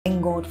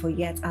Thank God for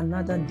yet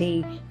another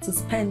day to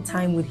spend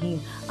time with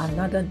Him,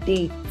 another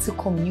day to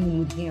commune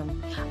with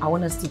Him. I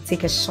want us to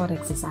take a short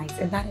exercise,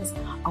 and that is,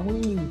 I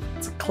want you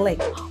to click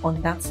on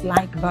that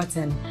like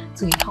button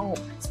to help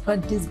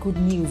spread this good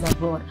news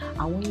abroad.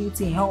 I want you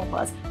to help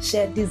us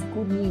share this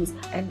good news,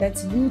 and that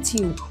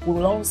YouTube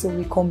will also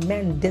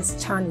recommend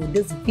this channel,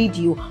 this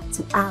video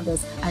to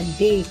others, and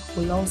they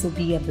will also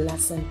be a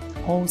blessing.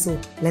 Also,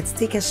 let's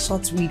take a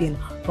short reading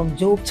from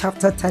Job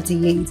chapter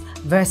 38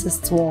 verses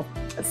 12.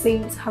 It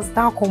says, "Hast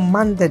thou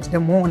commanded the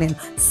morning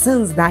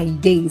since thy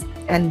days,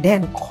 and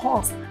then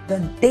caused the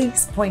day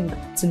spring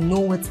to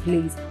know its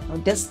place?" Now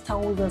this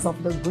tells us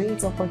of the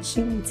great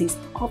opportunities,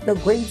 of the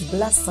great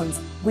blessings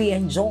we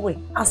enjoy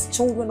as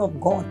children of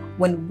God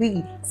when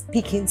we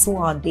speak into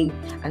our day.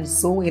 And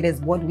so it is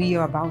what we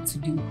are about to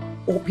do.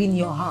 Open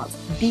your heart,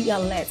 be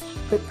alert,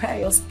 prepare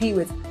your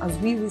spirit as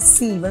we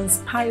receive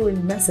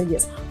inspiring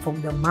messages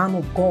from the man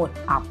of God,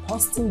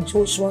 Apostle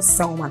Joshua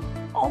Selman.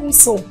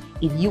 Also,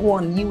 if you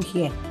are new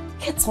here,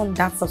 hit on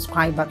that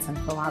subscribe button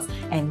for us,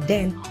 and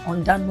then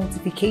on that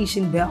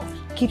notification bell.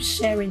 Keep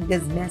sharing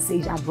this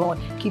message abroad.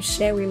 Keep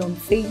sharing on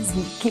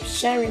Facebook. Keep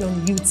sharing on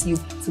YouTube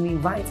to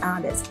invite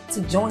others to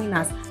join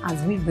us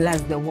as we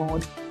bless the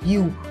world.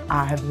 You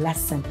are a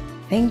blessing.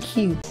 Thank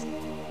you.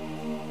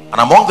 And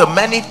among the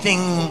many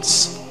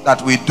things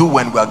that we do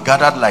when we are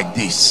gathered like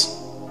this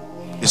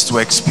is to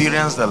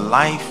experience the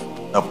life,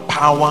 the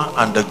power,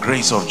 and the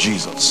grace of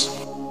Jesus.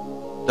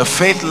 The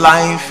faith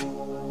life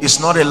is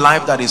not a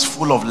life that is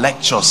full of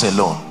lectures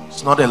alone.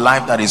 It's not a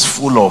life that is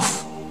full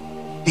of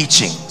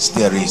teachings.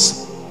 There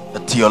is the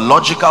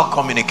theological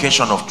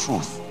communication of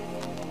truth,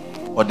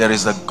 but there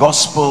is the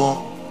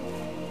gospel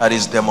that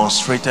is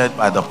demonstrated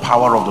by the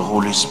power of the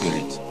Holy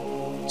Spirit,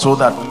 so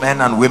that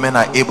men and women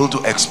are able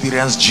to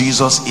experience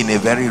Jesus in a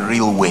very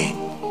real way.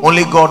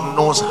 Only God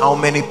knows how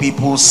many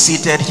people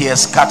seated here,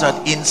 scattered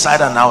inside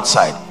and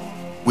outside,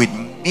 with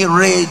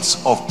myriads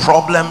of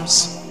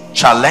problems,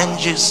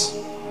 challenges,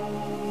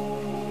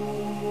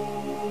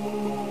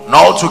 and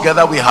all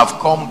together we have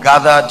come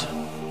gathered.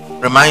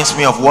 Reminds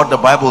me of what the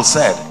Bible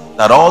said,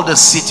 that all the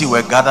city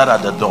were gathered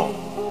at the door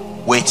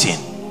waiting.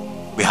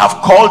 We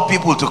have called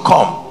people to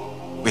come.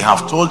 We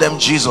have told them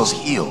Jesus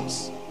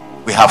heals.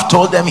 We have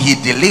told them He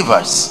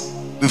delivers.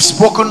 We've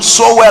spoken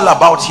so well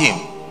about Him,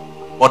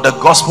 but the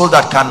gospel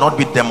that cannot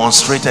be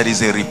demonstrated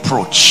is a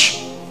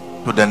reproach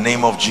to the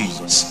name of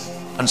Jesus.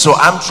 And so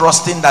I'm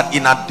trusting that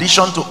in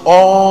addition to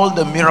all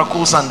the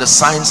miracles and the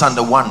signs and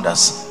the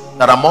wonders,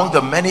 that among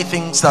the many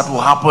things that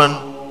will happen,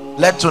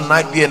 let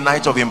tonight be a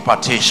night of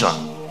impartation,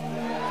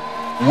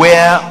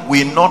 where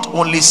we not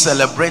only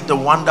celebrate the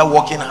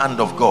wonder-working hand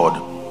of God,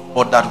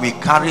 but that we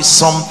carry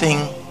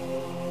something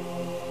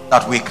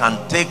that we can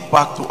take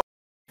back to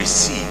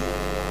receive.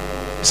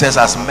 It says,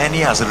 as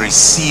many as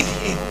receive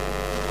Him.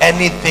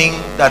 Anything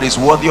that is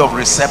worthy of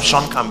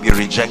reception can be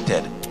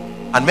rejected.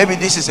 And maybe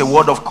this is a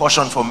word of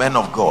caution for men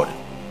of God.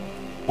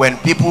 When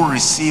people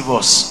receive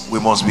us, we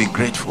must be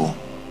grateful.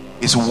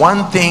 It's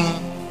one thing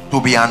to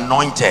be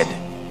anointed,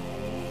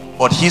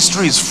 but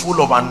history is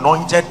full of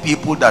anointed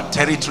people that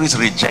territories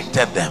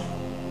rejected them.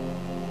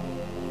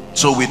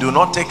 So we do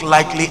not take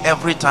lightly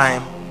every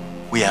time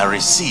we are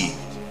received.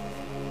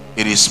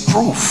 It is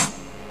proof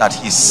that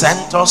He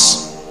sent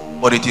us,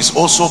 but it is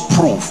also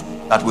proof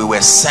that we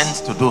were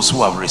sent to those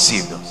who have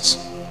received us.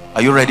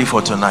 Are you ready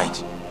for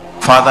tonight?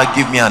 Father,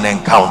 give me an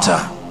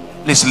encounter.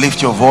 Please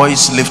lift your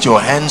voice, lift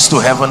your hands to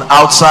heaven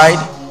outside.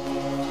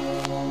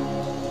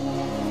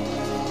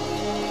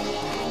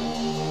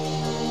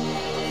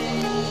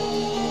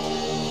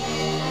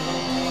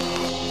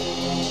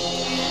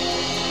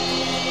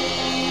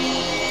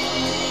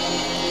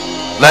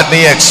 Let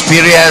me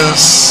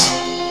experience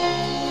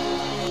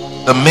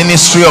the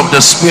ministry of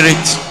the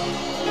Spirit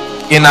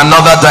in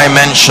another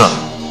dimension.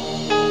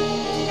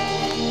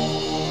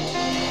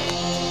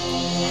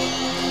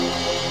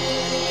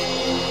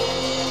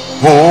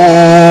 Holy,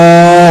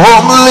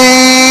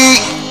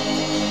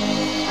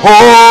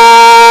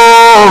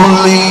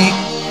 holy,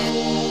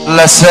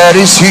 blessed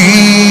is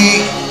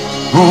He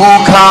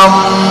who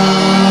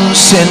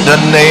comes in the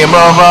name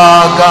of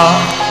our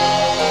God.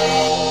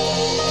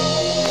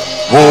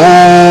 Holy,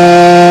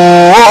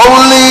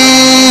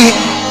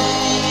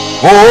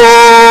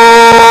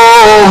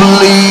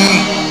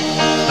 holy,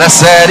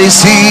 blessed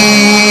is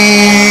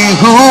He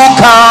who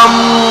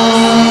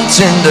comes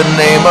in the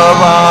name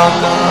of our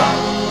God.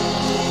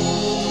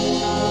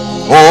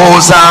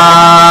 Hosanna,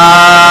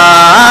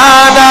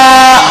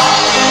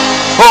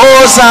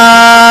 Hosanna,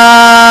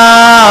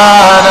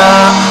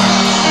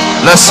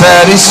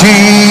 blessed is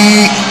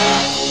He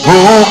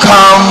who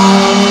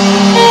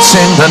comes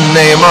in the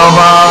name of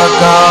our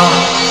God.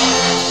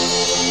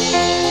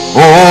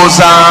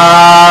 Hosanna,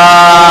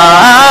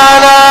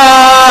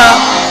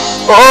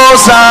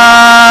 Hosanna,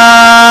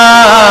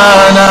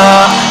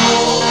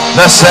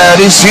 blessed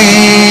is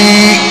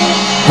He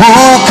who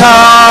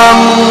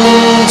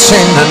comes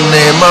in the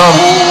name of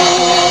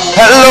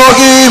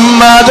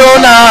Elohim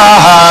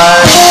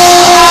Adonai.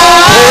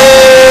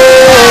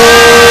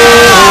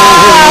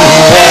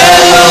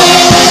 Elohim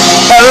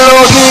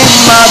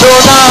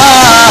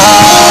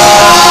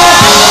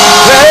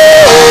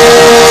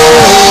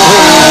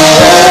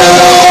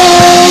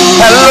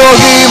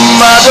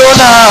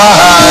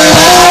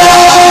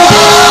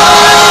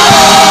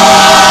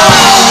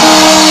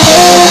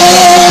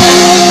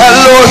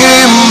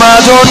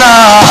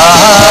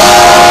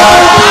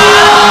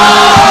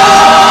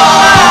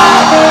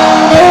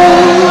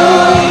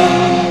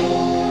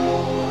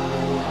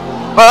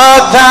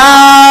But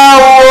thou,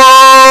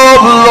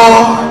 O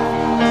Lord,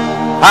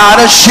 art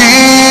a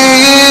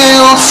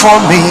shield for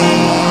me,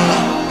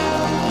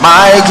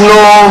 my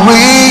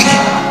glory,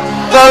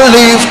 the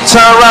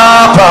lifter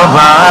up of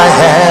my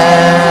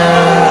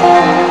head.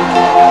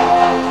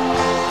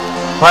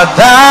 But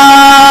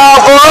thou,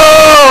 O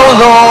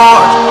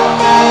Lord,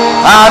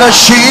 art a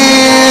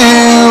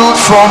shield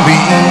for me,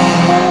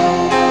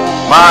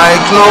 my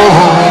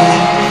glory,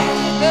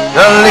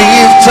 the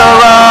lifter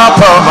up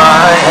of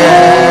my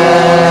head.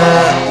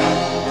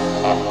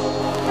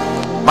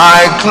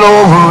 My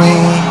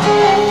glory,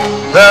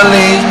 the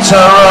lifter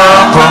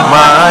up of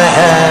my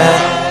head.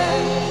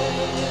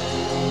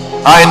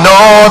 I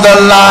know the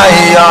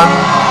lion,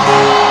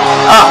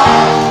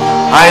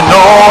 I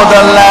know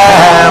the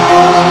lamb,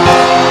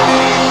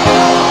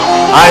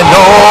 I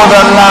know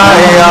the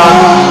lion,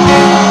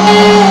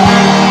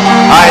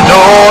 I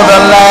know the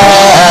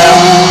lamb.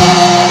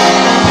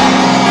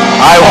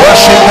 I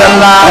worship the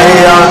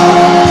lion,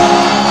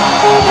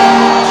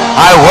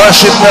 I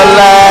worship the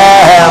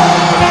lamb,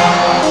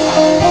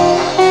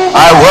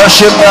 I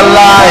worship the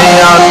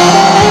lion.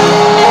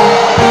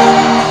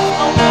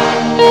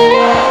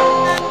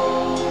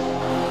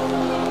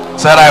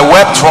 Said, I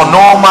wept, for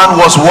no man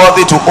was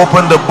worthy to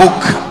open the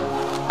book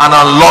and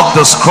unlock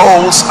the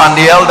scrolls. And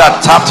the elder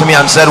tapped me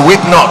and said,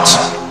 weep not.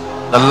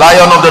 The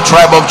Lion of the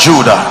tribe of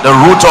Judah, the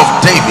Root of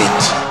David,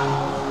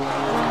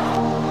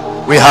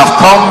 we have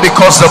come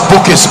because the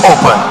book is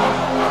open.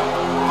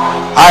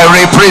 I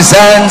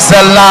represent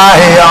the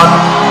lion,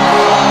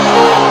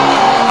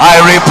 I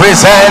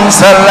represent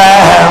the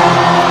lamb,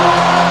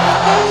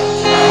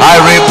 I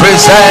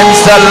represent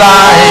the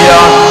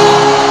lion,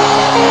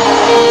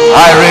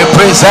 I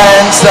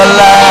represent the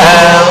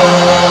lamb.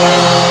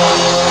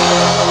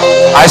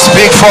 I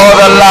speak for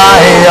the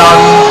lion,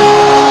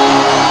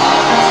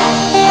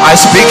 I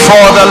speak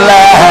for the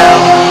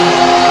lamb,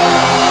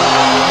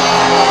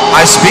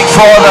 I speak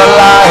for the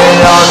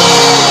lion,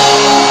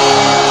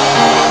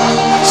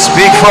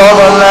 speak for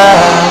the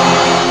lamb.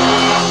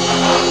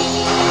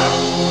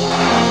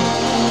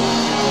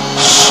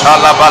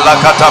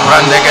 Shalabalakata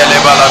brandegele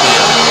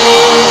baladia.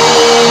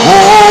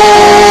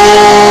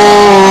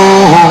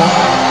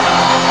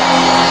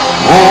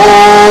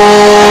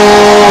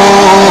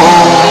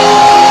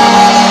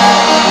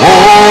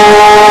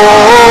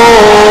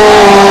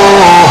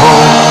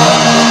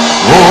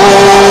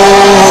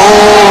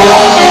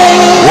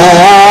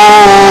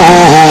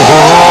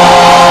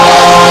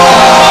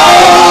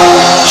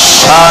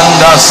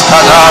 Shandas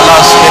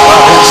kadalas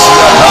kebaris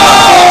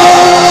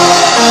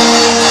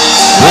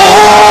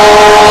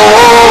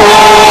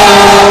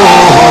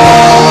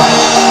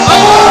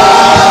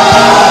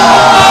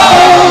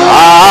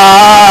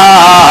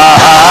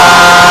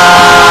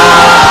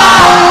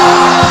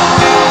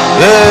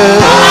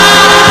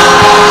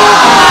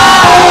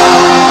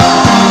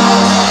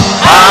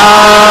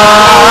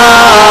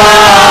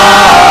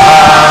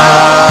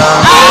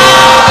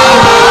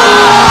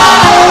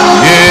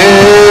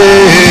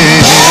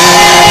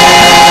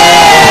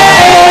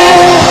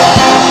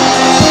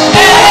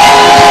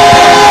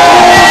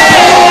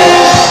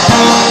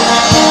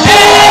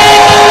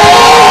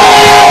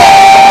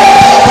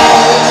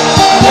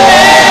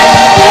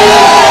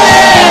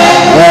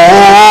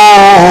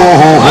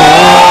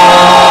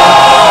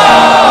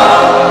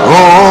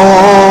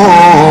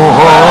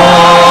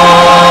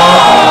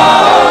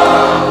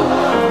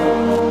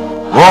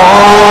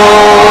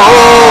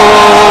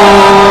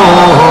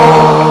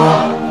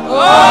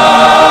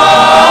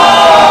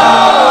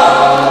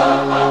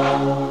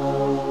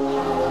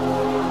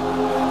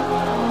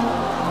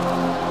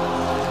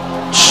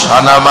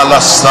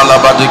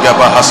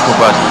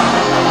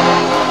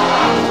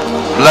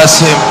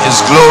Bless him,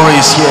 his glory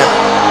is here.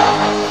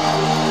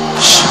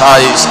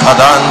 Shais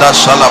kadanda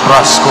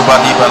shalabrasko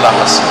badi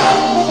balahasi.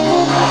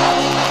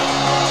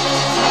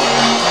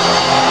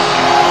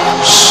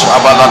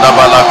 Shabalada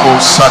balako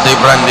sade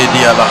brande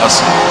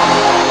dialahasi.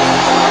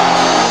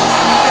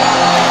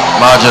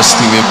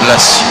 Majesty, we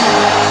bless you.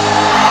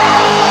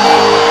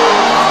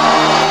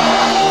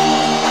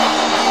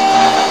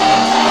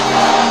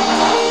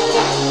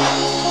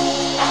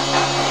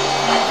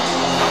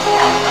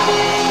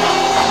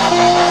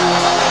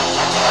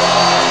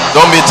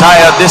 Don't be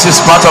tired. This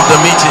is part of the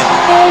meeting.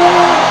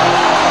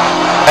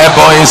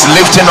 Ebo is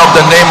lifting up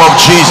the name of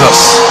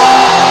Jesus.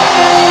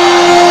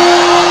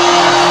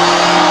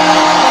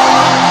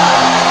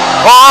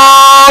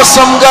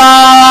 Awesome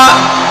God,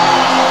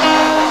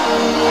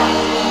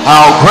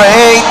 how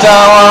great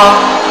thou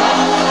art.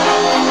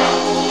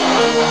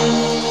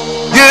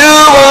 You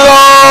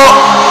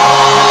alone,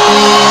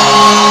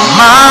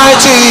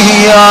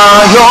 mighty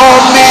are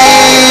your miracles.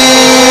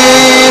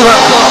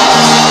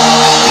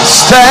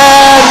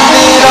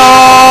 Standing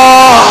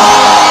on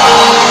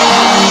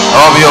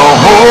of your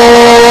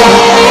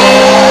holy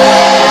name,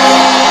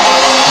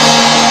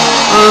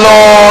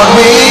 Lord,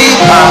 we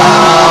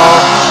bow.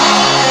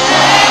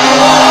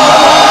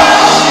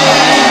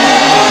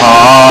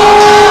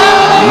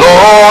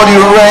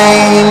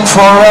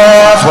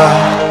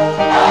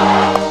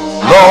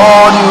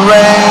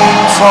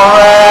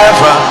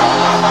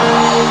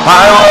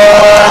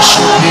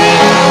 worship you.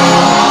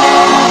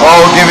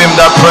 Oh, give him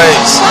that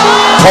praise.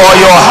 Pour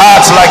your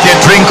heart like a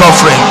drink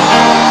offering.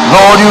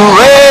 Lord, you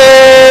reign.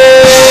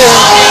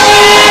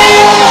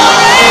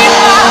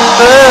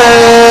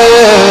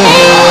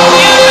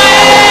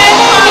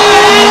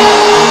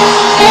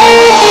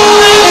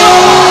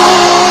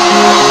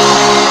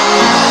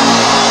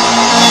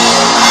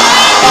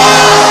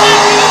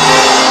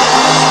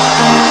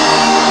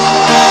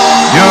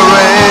 You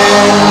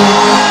reign.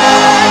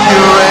 You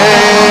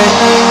reign.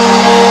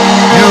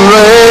 You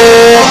reign. You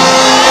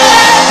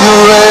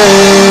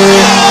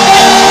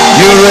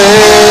reign. You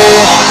reign.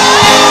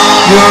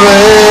 You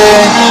reign.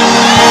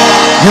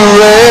 You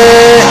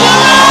reign.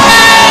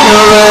 You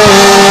reign.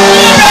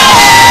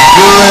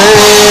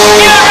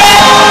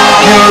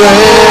 You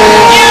reign.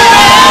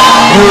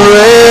 You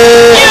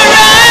reign.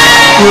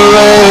 You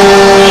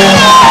reign.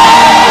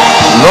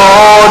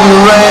 Lord, you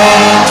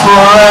reign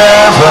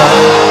forever.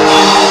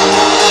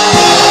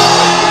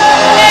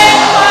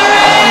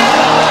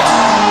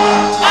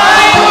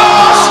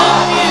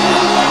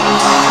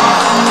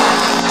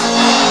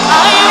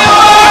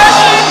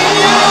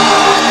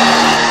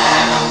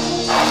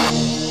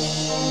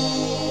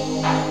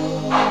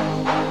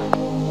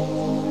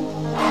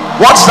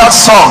 What's that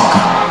song?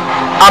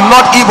 I'm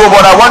not Igbo,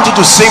 but I want you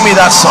to sing me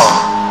that song.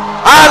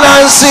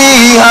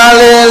 Anansi,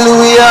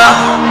 hallelujah.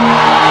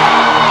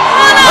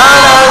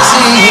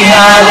 Anansi,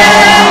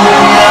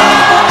 hallelujah.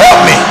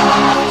 Help me.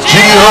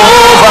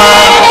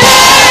 Jehovah.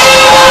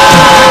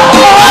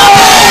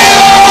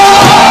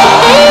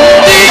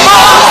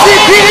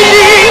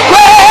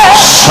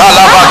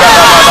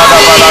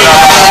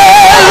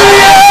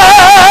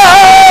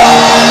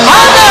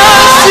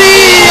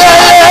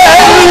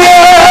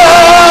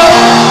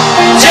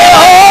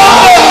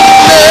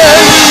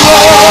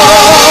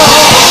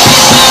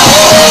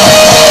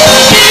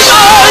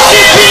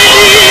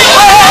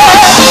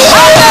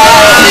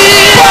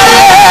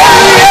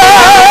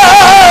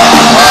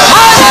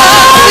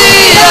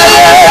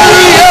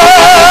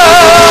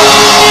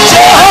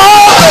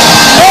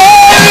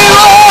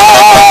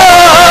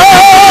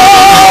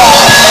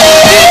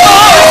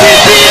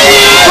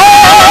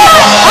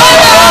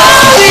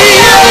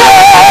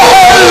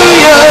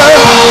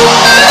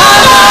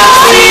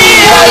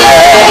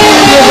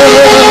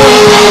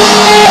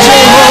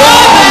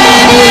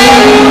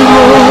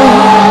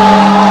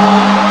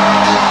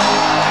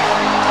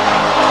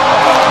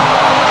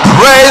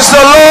 Praise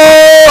the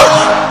Lord.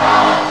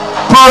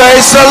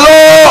 Praise the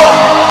Lord.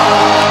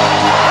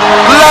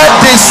 Let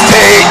this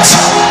state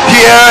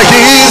hear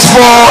his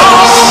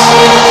voice.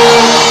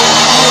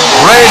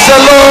 Praise the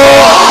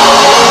Lord.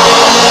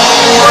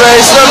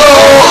 Praise the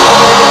Lord.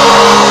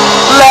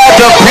 Let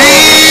the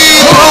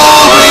people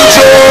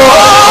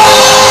rejoice.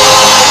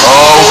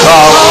 Oh,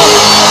 come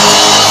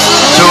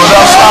to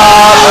the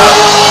Father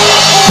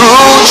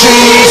through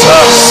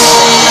Jesus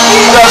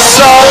the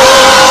Son.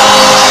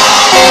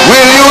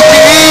 Will you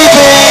give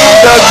him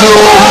the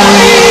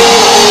glory?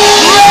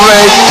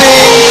 Great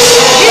things.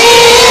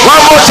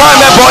 One more time,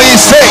 everybody, he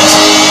sings.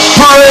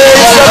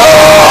 Praise the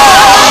Lord.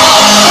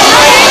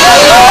 Praise the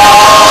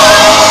Lord.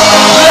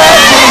 Let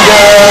the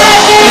earth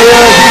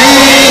hear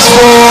his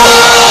voice.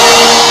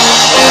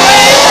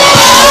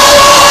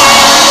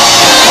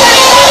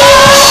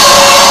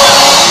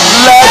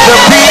 Let the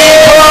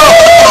people,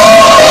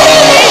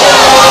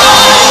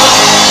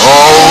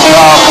 oh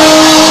God,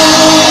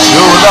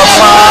 to the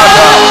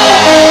Father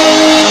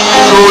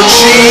through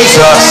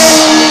Jesus.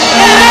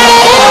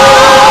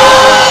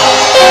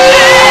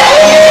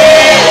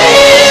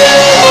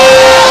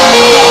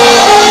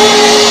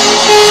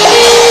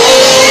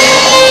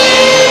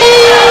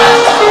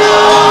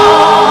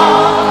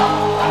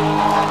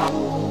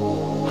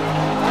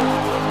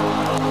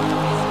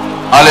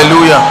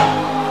 Hallelujah.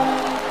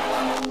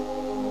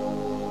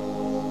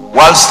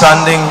 While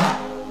standing,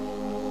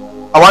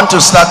 I want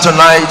to start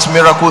tonight's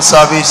miracle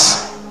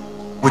service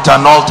with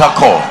an altar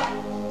call.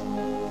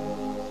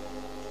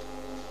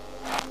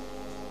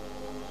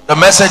 The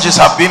messages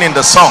have been in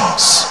the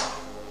songs.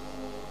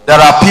 There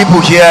are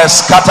people here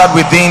scattered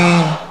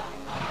within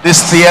this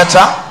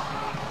theater.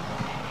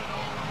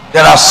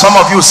 There are some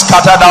of you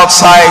scattered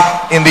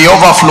outside in the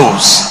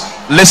overflows,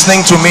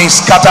 listening to me,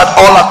 scattered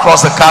all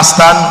across the car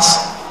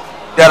stands.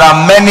 There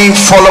are many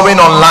following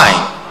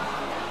online.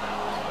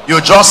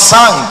 You just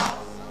sang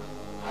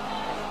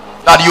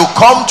that you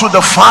come to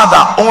the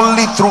Father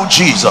only through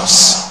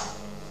Jesus.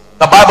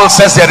 The Bible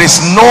says there is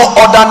no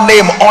other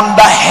name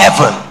under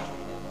heaven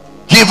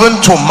given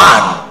to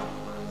man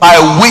by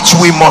which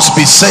we must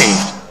be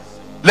saved.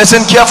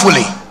 Listen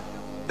carefully.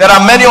 There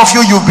are many of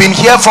you, you've been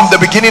here from the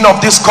beginning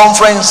of this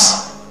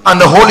conference and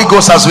the Holy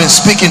Ghost has been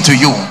speaking to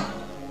you.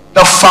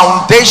 The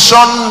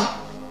foundation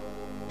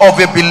of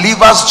a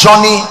believer's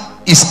journey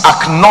is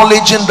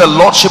acknowledging the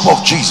Lordship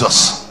of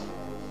Jesus.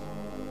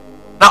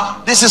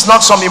 Now, this is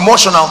not some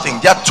emotional thing.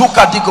 There are two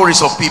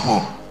categories of people.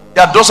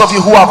 There are those of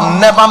you who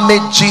have never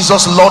made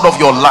Jesus Lord of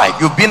your life.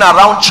 You've been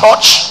around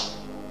church.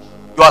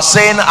 You are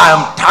saying, I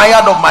am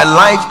tired of my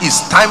life.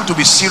 It's time to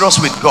be serious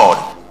with God.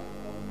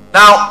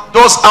 Now,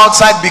 those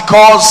outside,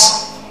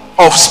 because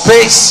of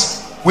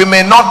space, we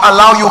may not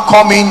allow you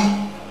come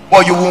in,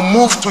 but you will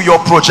move to your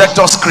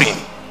projector screen.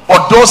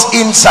 But those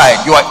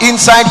inside, you are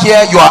inside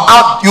here, you are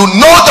out, you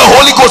know the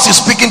Holy Ghost is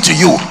speaking to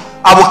you.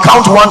 I will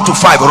count 1 to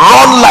 5.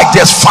 Run like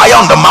there's fire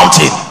on the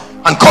mountain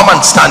and come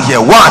and stand here.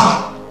 1,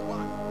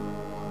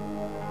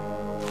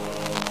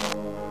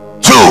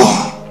 2.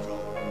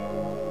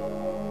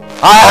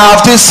 I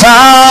have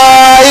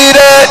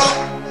decided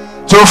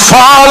to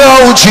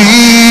follow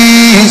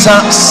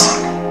Jesus.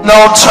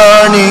 No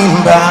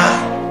turning back.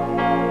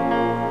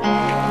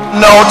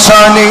 No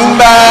turning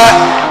back.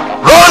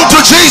 Run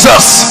to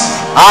Jesus.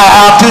 I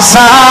have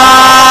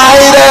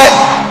decided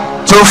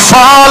to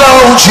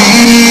follow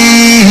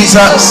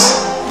Jesus.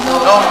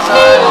 No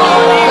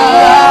turning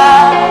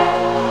back.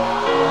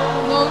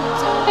 No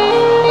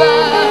turning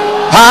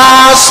back.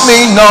 Pass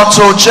me not,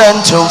 O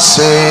gentle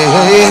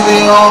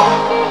Savior.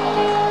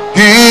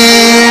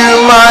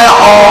 Hear my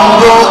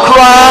humble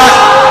cry.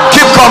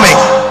 Keep coming.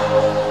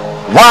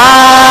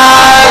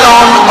 While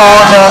on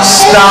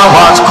others thou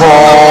art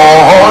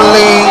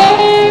calling,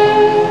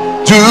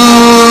 do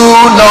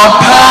not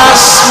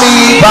pass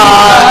me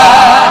by.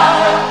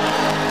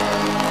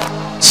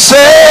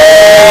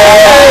 Savior,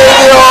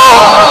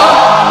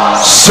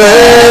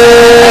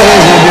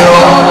 Savior,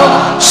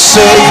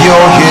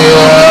 Savior,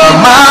 hear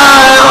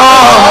my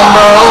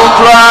humble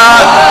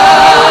cry.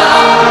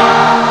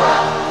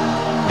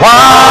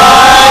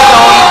 While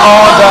on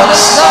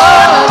others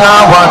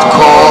thou art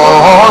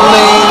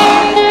calling,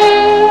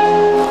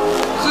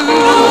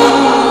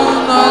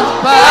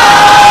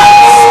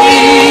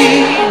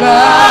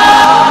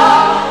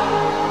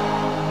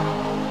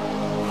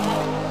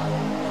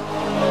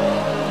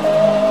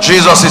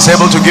 Jesus is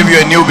able to give you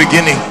a new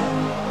beginning.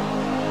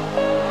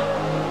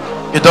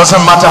 It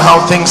doesn't matter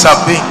how things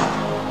have been.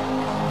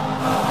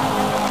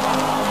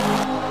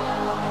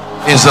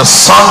 He's the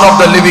Son of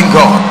the living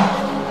God.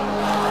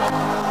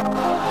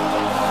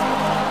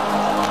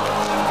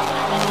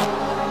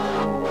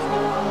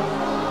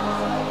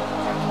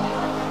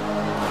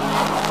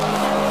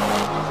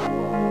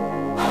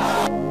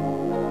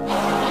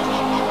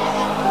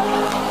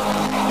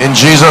 In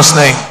Jesus'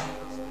 name.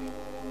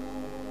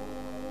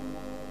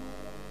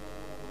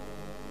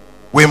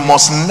 We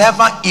must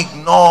never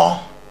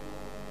ignore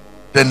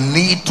the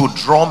need to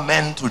draw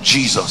men to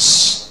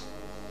Jesus.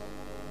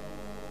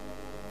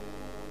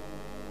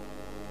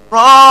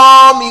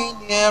 Draw me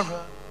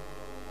nearer,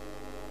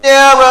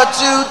 nearer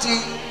to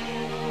thee.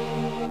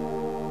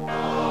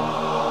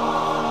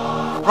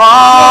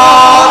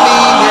 Draw me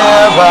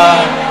nearer,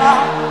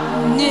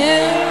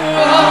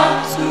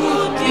 nearer to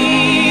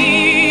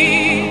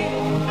thee.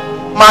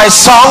 My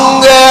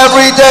song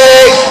every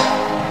day,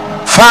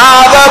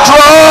 Father,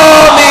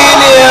 draw me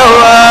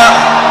nearer,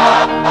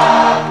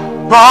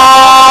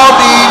 draw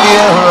me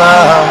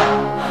nearer,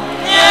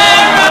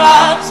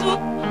 nearer to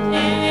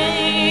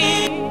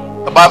thee.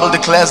 The Bible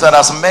declares that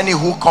as many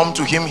who come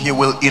to him, he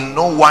will in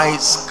no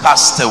wise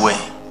cast away.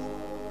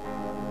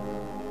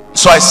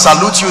 So I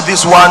salute you,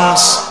 these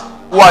ones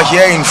who are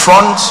here in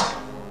front,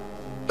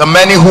 the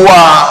many who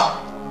are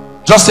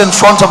just in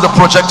front of the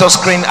projector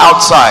screen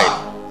outside.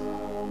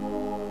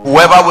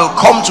 Whoever will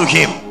come to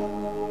him,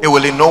 he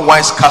will in no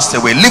wise cast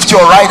away. Lift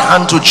your right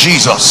hand to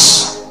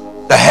Jesus,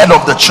 the head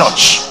of the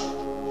church,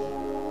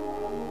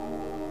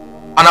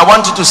 and I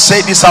want you to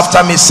say this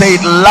after me. Say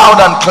it loud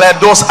and clear.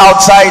 Those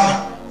outside,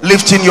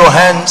 lifting your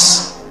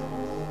hands,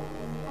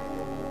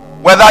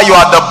 whether you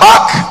are at the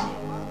back,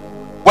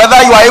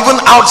 whether you are even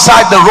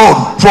outside the road,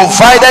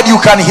 provided you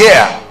can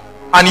hear.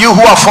 And you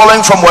who are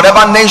following from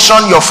whatever nation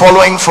you're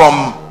following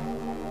from,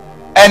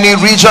 any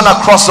region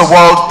across the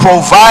world,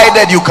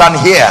 provided you can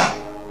hear,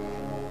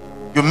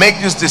 you make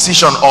this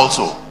decision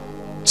also.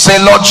 Say,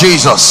 Lord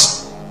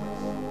Jesus,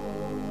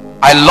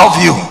 I love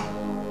you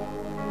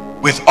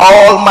with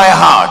all my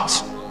heart.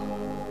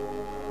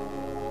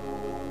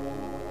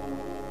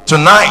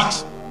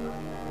 Tonight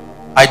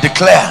I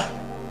declare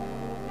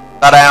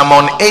that I am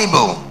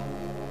unable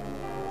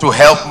to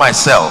help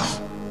myself.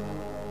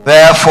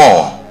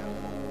 Therefore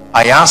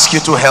I ask you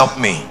to help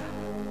me.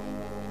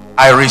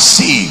 I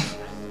receive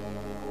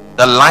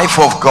the life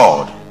of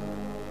God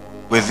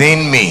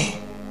within me.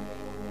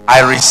 I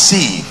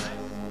receive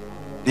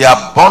the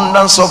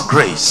abundance of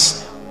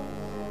grace,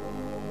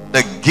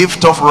 the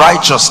gift of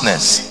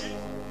righteousness,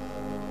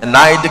 and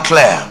I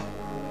declare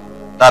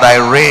that I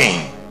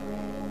reign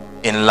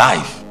in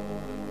life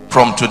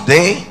from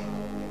today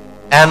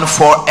and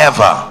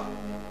forever.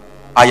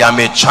 I am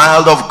a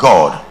child of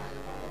God.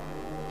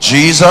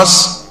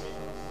 Jesus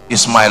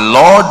is my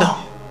Lord,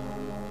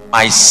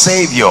 my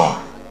Savior,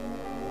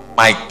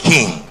 my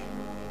King.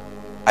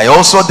 I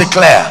also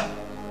declare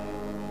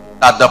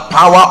that the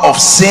power of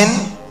sin,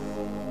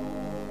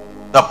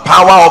 the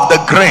power of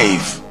the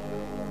grave,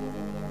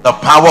 the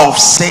power of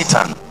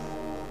Satan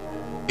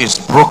is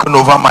broken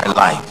over my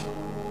life.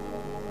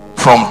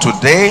 From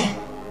today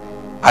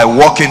I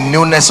walk in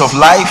newness of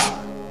life.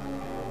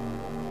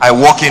 I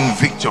walk in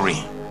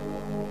victory.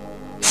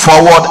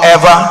 Forward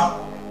ever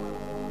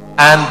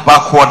and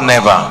backward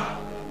never.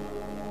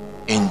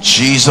 In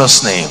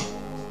Jesus' name.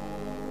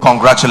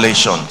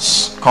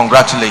 Congratulations.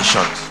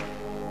 Congratulations.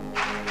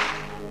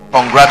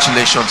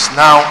 Congratulations.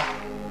 Now,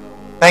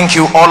 thank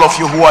you, all of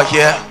you who are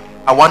here.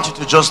 I want you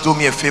to just do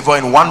me a favor.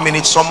 In 1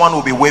 minute, someone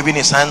will be waving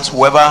his hands.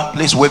 Whoever,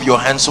 please wave your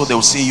hands so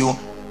they'll see you.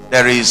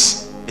 There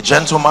is a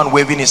gentleman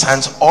waving his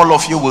hands. All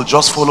of you will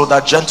just follow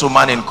that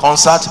gentleman in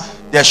concert.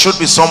 There should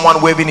be someone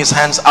waving his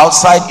hands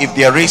outside. If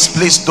there is,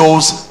 please,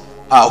 those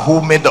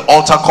who made the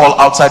altar call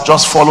outside,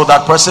 just follow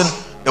that person.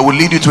 They will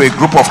lead you to a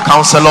group of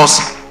counselors.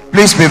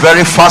 Please be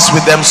very fast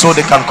with them so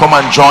they can come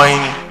and join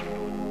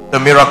the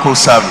miracle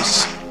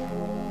service.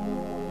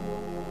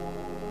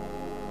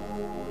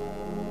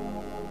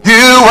 You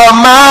are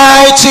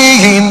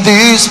mighty in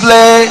this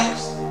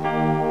place.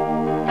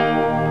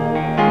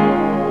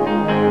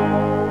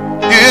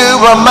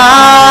 You are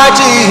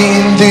mighty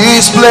in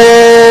this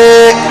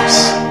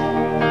place.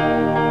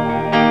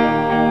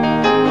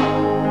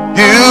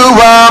 You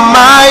are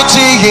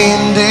mighty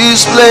in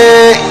this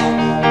place.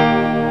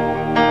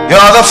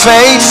 You're the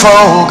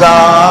faithful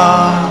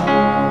God.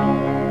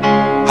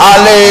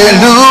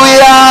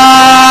 Hallelujah.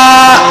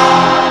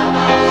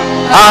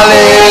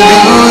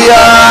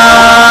 Hallelujah.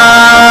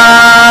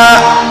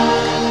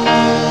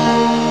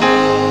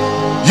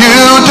 You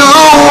do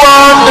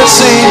wonders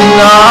in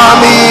our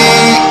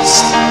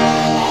midst.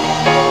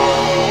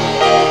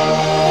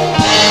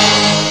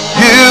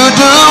 You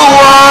do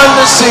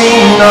wonders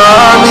in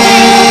our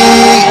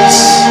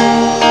midst.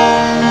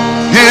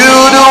 You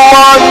do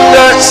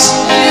wonders.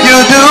 You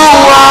do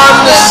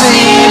wonders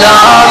in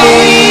our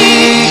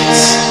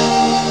midst.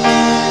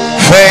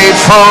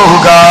 Faithful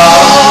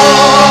God.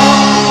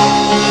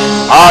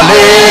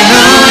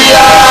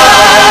 Hallelujah.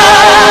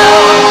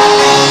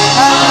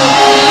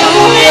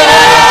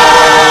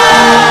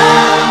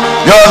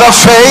 You're the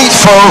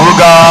faithful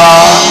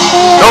God.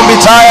 Don't be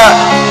tired.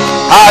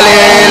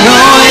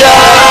 Hallelujah.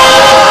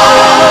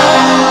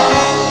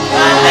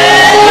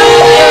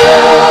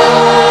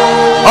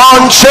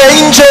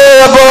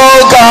 Unchangeable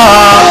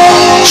God.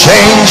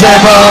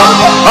 Changeable.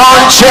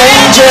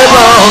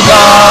 Unchangeable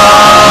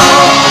God.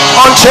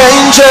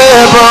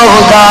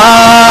 Unchangeable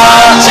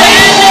God.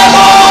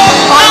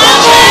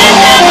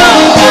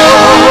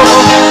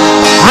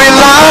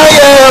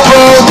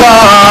 Reliable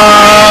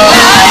God.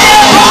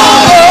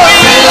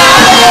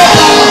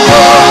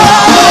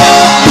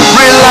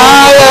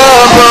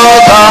 Reliable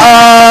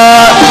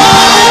God.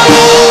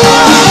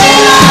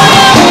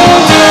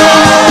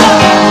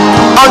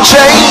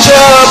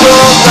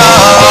 Unchangeable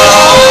God.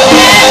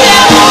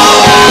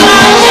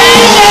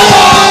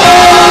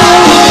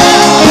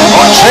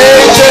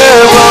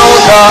 Unchangeable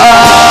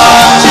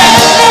God.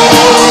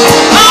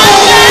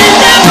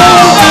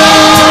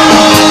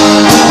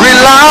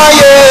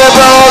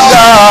 Reliable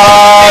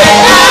God.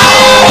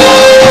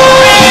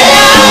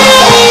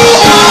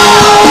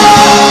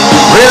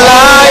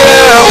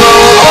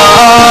 Reliable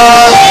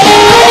God.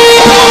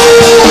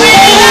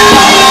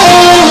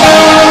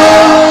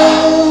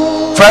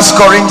 1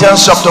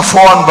 Corinthians chapter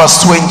 4 and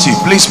verse 20.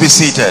 Please be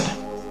seated.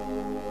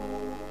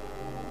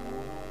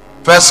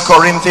 1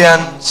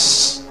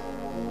 Corinthians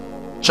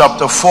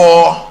chapter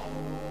 4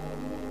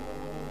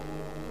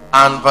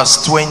 and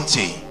verse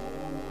 20.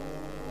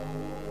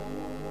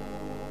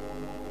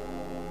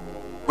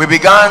 We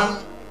began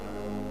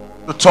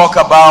to talk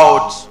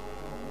about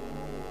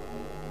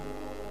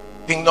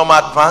kingdom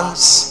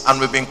advance, and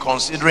we've been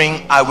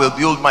considering I will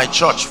build my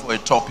church for a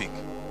topic.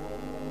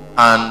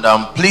 And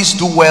please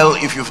do well,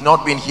 if you've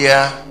not been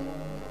here,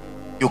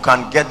 you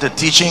can get the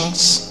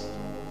teachings,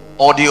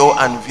 audio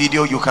and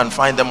video. You can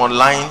find them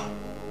online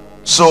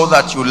so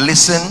that you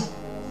listen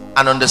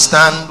and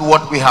understand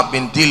what we have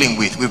been dealing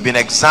with. We've been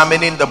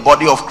examining the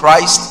body of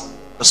Christ,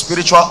 the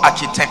spiritual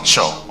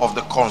architecture of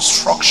the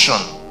construction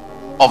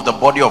of the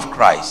body of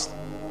Christ.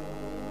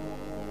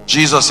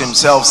 Jesus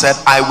himself said,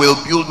 I will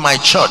build my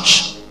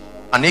church,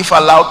 and if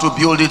allowed to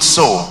build it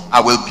so,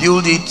 I will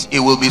build it. It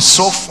will be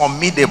so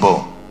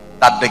formidable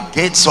that the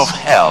gates of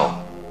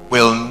hell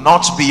will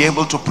not be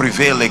able to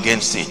prevail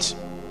against it.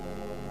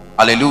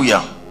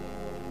 Hallelujah.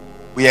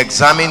 We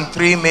examine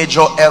three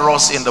major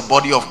errors in the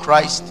body of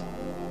Christ.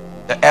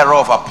 The error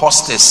of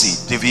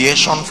apostasy,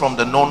 deviation from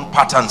the known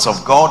patterns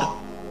of God.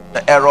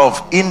 The error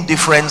of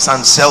indifference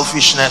and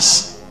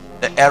selfishness.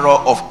 The error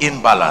of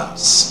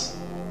imbalance.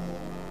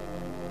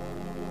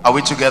 Are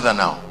we together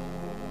now?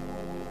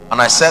 And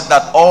I said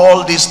that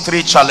all these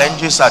three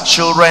challenges are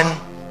children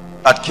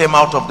that came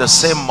out of the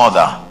same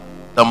mother.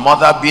 The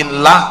mother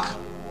being lack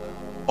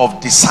of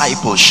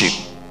discipleship.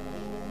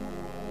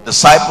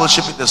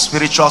 Discipleship is the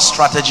spiritual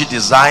strategy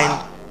designed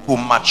to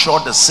mature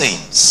the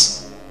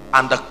saints.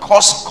 And the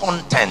course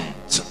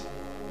content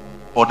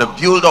for the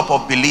build-up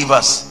of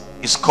believers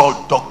is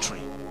called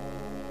doctrine.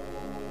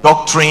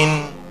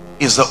 Doctrine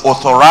is the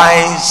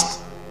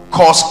authorized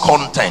course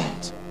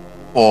content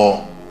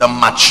for the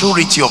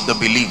maturity of the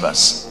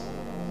believers.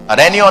 And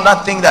any other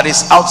thing that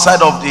is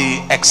outside of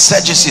the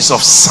exegesis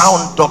of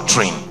sound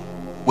doctrine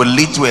will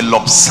lead to a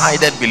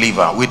lopsided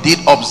believer. We did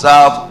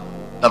observe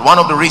that one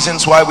of the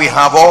reasons why we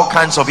have all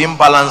kinds of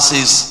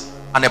imbalances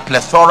and a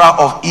plethora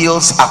of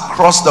ills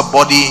across the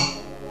body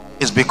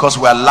is because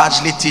we are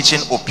largely teaching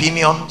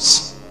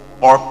opinions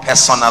or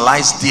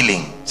personalized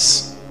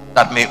dealings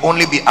that may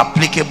only be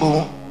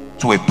applicable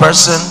to a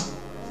person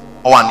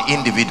or an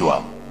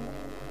individual.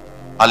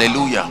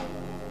 Hallelujah.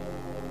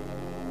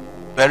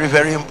 Very,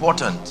 very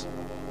important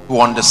to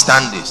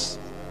understand this.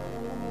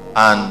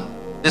 And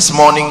this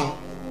morning,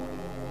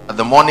 at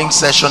the morning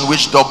session,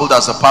 which doubled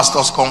as a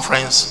pastor's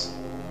conference,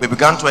 we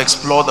began to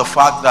explore the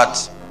fact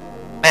that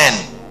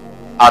men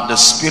are the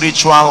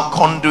spiritual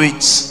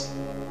conduits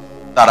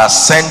that are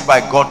sent by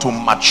God to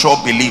mature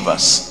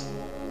believers.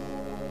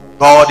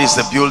 God is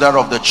the builder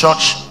of the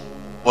church,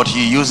 but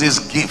he uses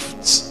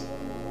gifts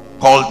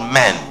called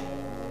men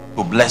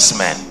to bless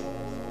men.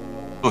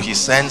 So he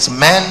sends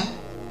men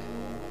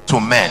to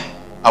men.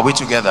 Are we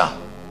together?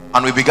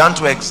 And we began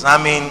to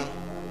examine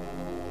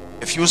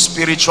a few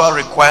spiritual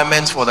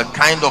requirements for the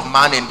kind of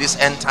man in this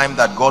end time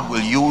that God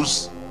will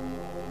use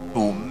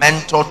to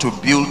mentor, to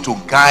build, to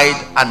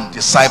guide and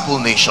disciple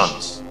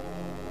nations.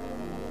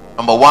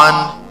 Number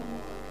one,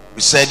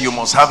 we said you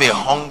must have a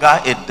hunger,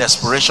 a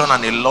desperation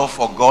and a love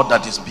for God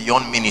that is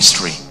beyond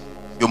ministry.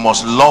 You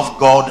must love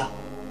God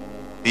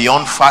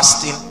beyond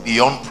fasting,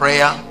 beyond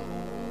prayer.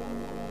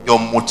 Your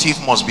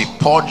motive must be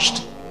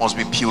purged, must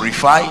be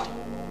purified.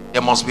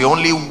 There must be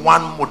only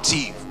one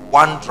motive,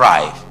 one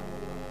drive: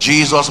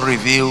 Jesus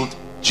revealed,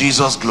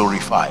 Jesus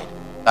glorified.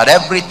 That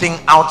everything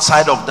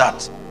outside of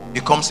that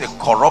becomes a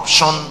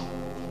corruption,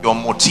 your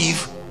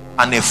motive,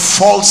 and a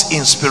false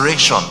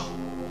inspiration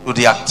to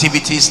the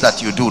activities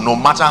that you do, no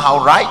matter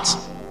how right,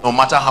 no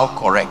matter how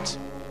correct.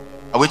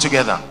 Are we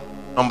together?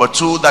 Number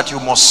two, that you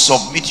must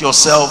submit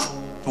yourself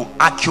to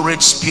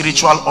accurate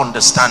spiritual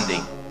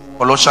understanding.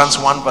 Colossians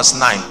 1 verse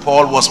 9,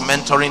 Paul was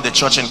mentoring the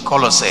church in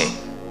Colossae,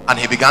 and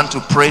he began to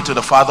pray to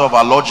the Father of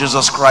our Lord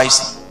Jesus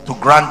Christ to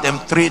grant them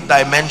 3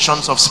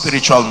 dimensions of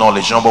spiritual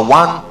knowledge. Number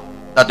one,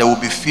 that they will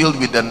be filled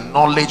with the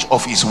knowledge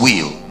of his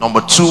will.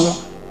 Number two,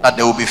 that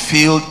they will be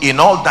filled in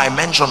all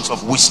dimensions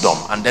of wisdom.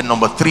 And then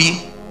number three,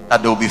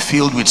 that they will be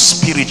filled with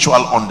spiritual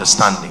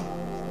understanding.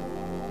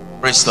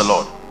 Praise the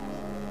Lord.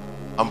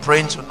 I'm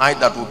praying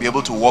tonight that we'll be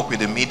able to work with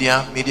the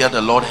media.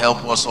 The Lord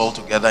help us all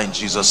together in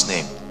Jesus'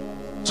 name,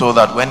 so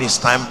that when it's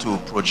time to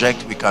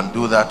project, we can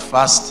do that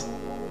fast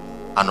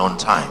and on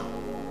time.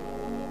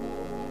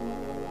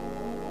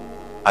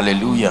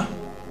 Hallelujah.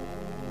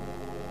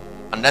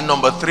 And then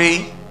number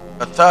three,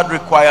 the third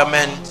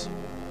requirement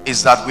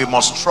is that we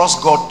must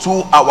trust God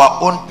through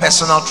our own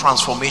personal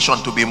transformation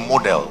to be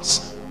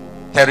models.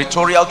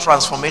 Territorial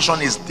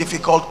transformation is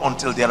difficult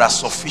until there are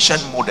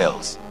sufficient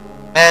models.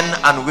 Men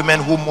and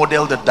women who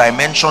model the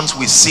dimensions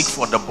we seek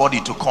for the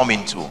body to come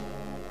into.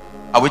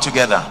 Are we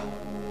together?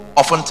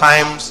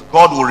 Oftentimes,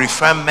 God will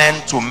refer men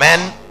to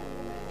men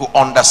who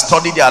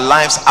understudy their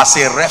lives as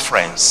a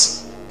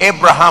reference.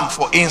 Abraham,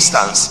 for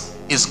instance,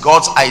 is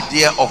God's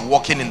idea of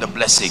walking in the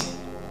blessing.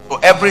 So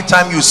every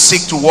time you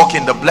seek to walk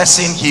in the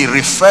blessing, he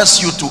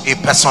refers you to a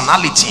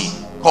personality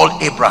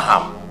called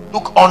Abraham.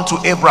 Look unto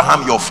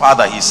Abraham your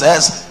father, he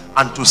says,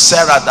 and to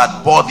Sarah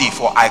that bore thee,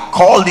 for I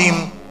called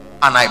him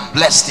and I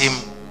blessed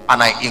him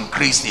and I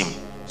increased him.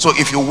 So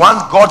if you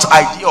want God's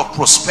idea of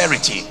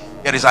prosperity,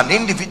 there is an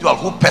individual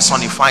who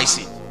personifies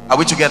it. Are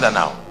we together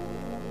now?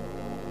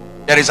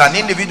 There is an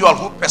individual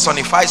who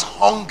personifies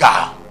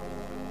hunger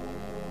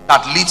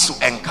that leads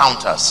to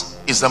encounters.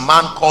 Is the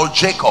man called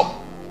Jacob.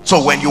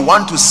 So when you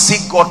want to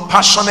seek God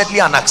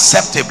passionately and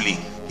acceptably,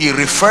 he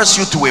refers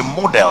you to a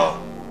model.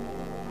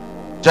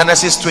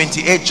 Genesis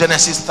 28,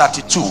 Genesis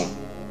 32,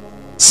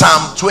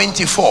 Psalm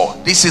 24.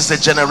 This is the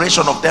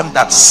generation of them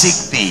that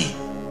seek thee,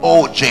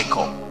 O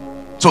Jacob.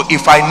 So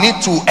if I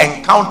need to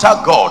encounter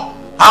God,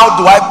 how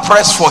do I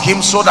press for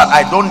him so that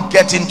I don't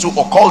get into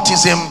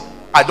occultism,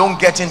 I don't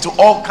get into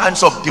all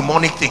kinds of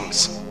demonic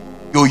things?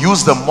 You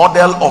use the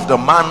model of the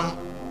man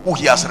who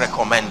he has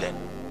recommended.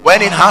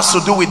 When it has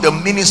to do with the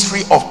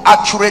ministry of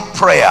accurate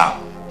prayer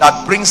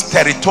that brings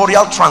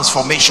territorial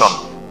transformation,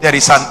 there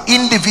is an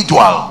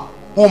individual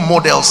who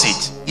models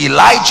it.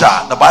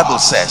 Elijah, the Bible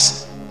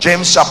says,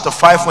 James chapter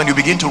 5, when you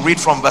begin to read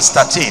from verse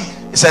 13,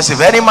 it says,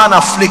 if any man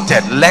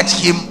afflicted, let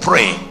him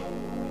pray.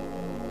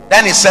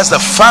 Then it says, the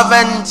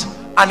fervent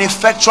and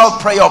effectual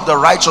prayer of the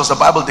righteous, the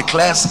Bible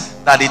declares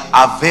that it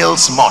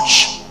avails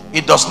much.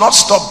 It does not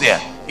stop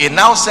there. It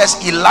now says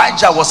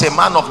Elijah was a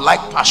man of like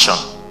passion.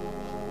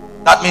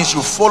 That means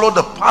you follow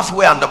the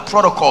pathway and the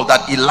protocol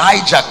that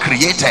Elijah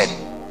created,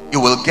 you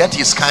will get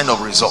his kind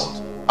of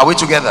result. Are we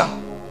together?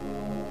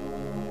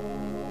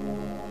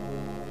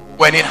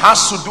 When it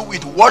has to do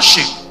with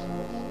worship,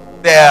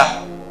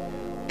 there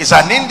is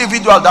an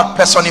individual that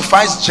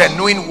personifies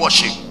genuine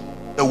worship.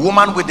 The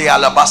woman with the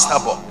alabaster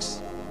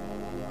box.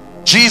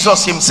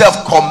 Jesus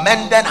himself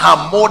commended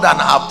her more than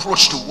her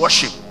approach to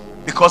worship,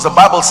 because the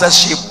Bible says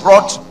she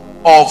brought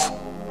of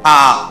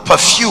her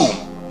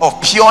perfume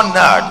of pure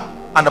nard,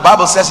 and the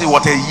Bible says it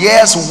was a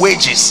year's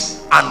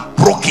wages, and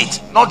broke it.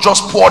 Not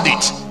just poured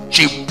it,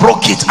 she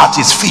broke it at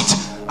his feet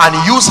and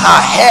use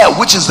her hair,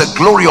 which is the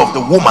glory of the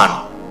woman,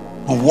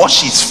 to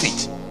wash his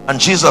feet. And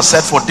Jesus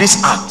said, for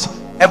this act,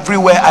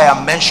 everywhere I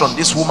am mentioned,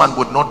 this woman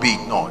would not be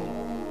ignored.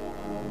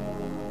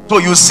 So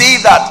you see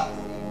that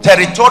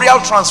territorial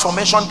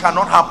transformation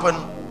cannot happen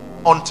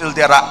until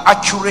there are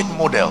accurate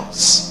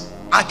models,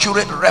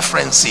 accurate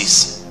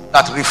references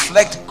that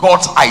reflect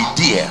God's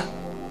idea.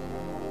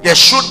 There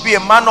should be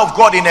a man of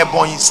God in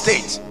Ebonyi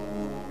State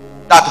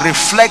that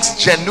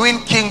reflects genuine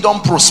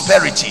kingdom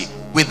prosperity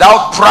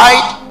without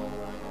pride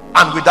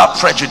and without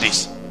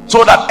prejudice,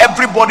 so that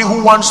everybody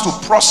who wants to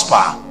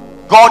prosper,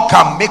 God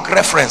can make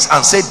reference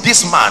and say,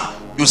 this man,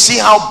 you see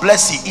how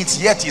blessed he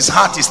is, yet his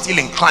heart is still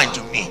inclined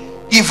to me,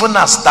 even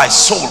as thy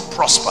soul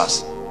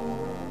prospers.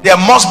 There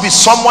must be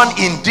someone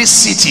in this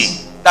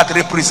city that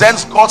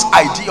represents God's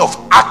idea of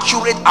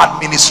accurate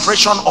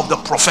administration of the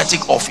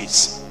prophetic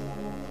office,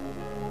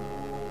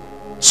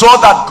 so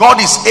that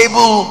God is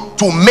able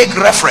to make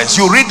reference.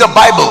 You read the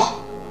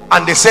Bible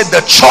and they said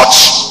the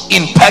church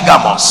in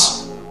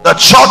Pergamos, the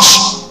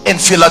church in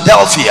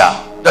Philadelphia,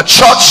 the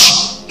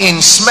church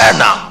in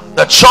Smyrna,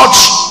 the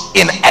church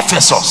in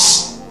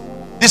Ephesus.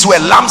 These were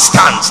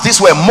lampstands,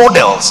 these were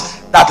models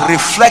that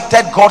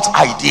reflected God's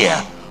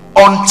idea.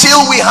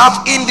 Until we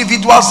have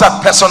individuals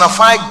that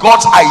personify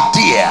God's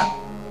idea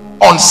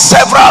on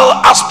several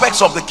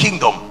aspects of the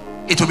kingdom,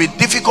 it will be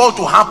difficult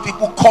to have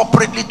people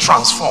corporately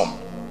transformed.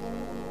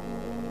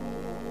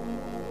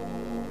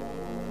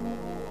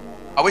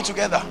 Are we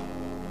together?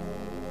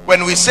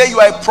 When we say you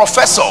are a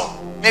professor,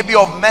 maybe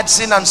of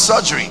medicine and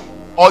surgery,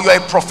 or you are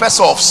a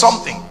professor of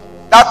something,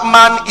 that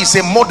man is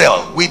a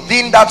model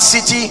within that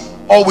city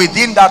or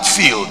within that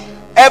field.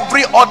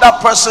 Every other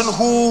person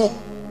who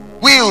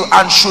will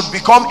and should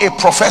become a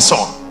professor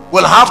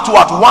will have to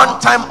at one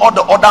time or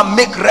the other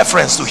make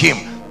reference to him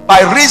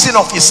by reason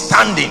of his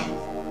standing.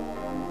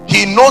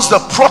 He knows the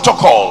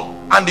protocol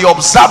and the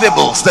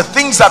observables, the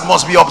things that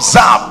must be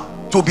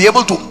observed to be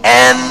able to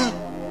earn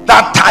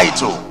that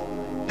title.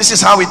 This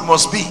is how it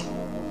must be.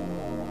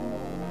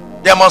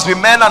 There must be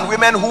men and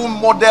women who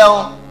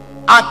model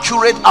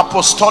accurate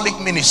apostolic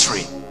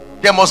ministry.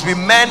 There must be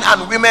men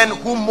and women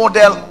who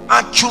model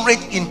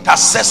accurate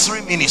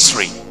intercessory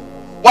ministry.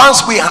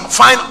 Once we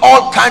find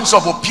all kinds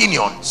of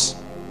opinions,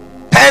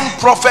 10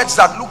 prophets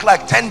that look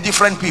like 10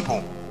 different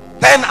people,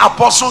 10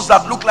 apostles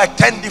that look like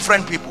 10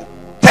 different people,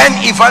 10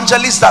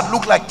 evangelists that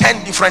look like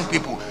 10 different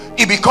people,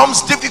 it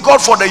becomes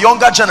difficult for the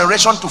younger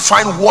generation to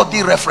find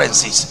worthy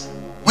references.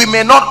 We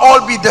may not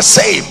all be the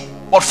same,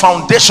 but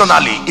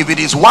foundationally, if it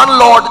is one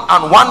Lord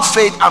and one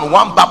faith and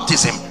one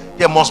baptism,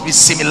 there must be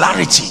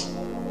similarity.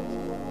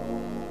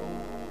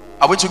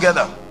 Are we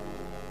together?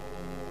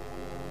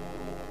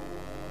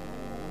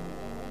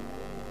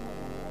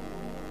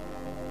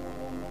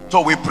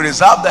 So we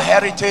preserve the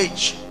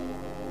heritage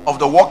of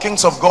the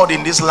workings of God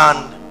in this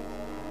land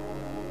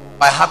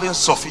by having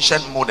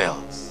sufficient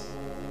models.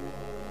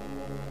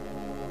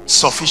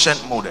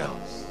 Sufficient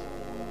models.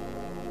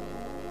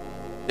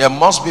 There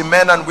must be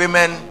men and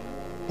women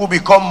who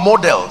become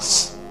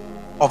models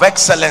of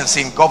excellence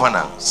in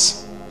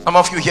governance. Some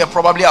of you here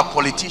probably are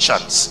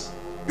politicians.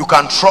 You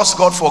can trust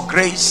God for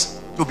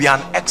grace to be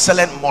an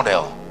excellent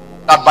model,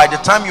 that by the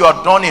time you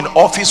are done in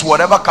office,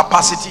 whatever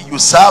capacity you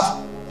serve,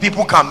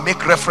 people can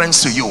make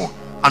reference to you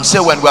and say,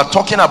 when we are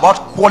talking about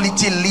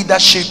quality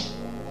leadership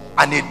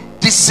and a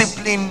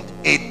disciplined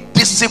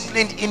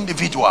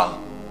individual,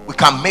 we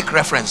can make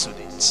reference to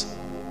this.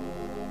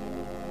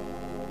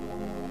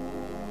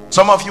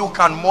 Some of you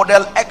can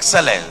model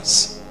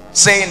excellence,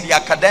 say in the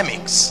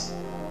academics,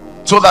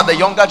 so that the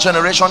younger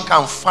generation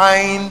can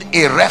find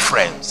a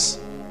reference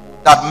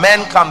that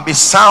men can be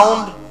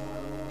sound,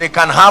 they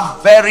can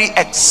have very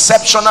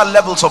exceptional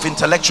levels of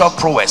intellectual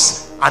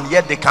prowess, and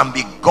yet they can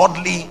be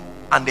godly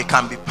and they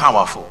can be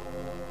powerful.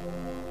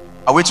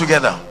 Are we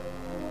together?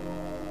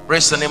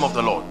 Praise the name of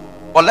the Lord.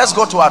 But let's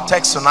go to our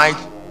text tonight,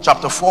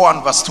 chapter 4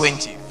 and verse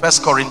 20. 1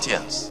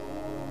 Corinthians.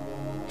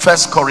 1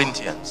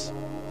 Corinthians.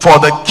 For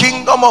the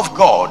kingdom of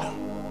God,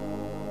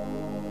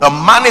 the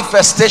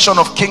manifestation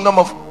of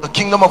the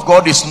kingdom of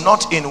God is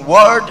not in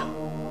word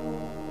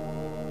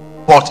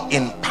but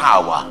in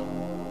power.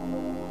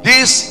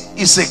 This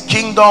is a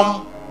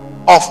kingdom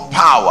of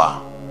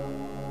power.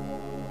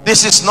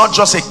 This is not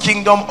just a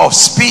kingdom of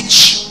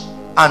speech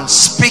and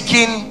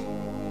speaking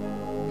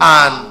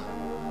and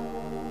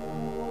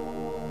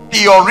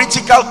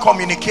theoretical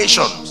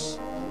communications.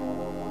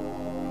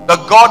 The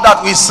God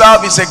that we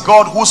serve is a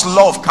God whose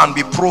love can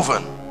be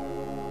proven.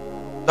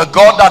 The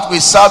God that we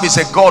serve is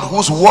a God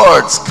whose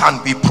words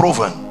can be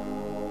proven.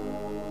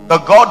 The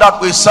God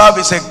that we serve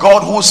is a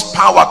God whose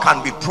power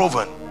can be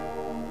proven.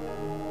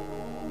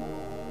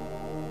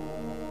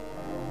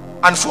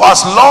 And for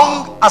as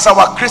long as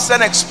our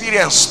Christian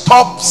experience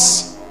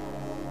stops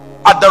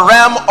at the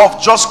realm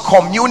of just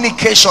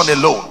communication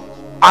alone,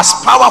 as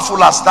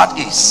powerful as that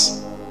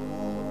is,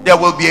 there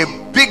will be a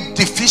big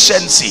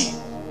deficiency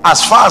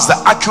as far as the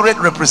accurate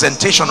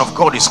representation of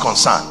God is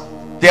concerned.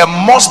 There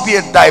must be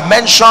a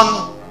dimension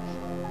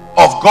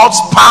of God's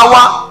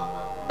power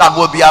that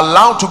will be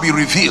allowed to be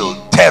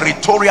revealed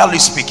territorially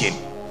speaking.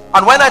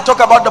 And when I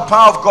talk about the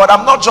power of God,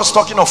 I'm not just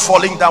talking of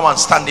falling down and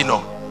standing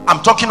up.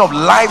 I'm talking of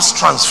lives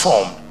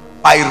transformed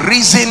by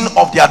reason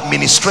of the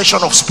administration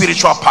of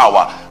spiritual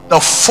power. The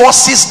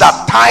forces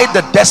that tie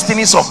the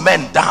destinies of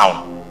men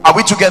down. Are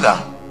we together?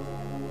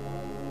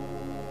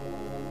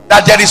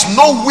 That there is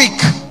no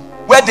week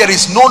where there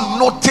is no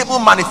notable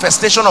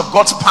manifestation of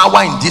God's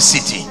power in this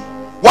city.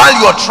 While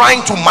you're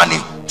trying to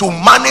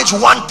manage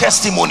one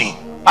testimony,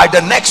 by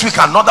the next week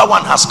another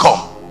one has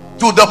come,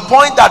 to the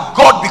point that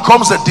God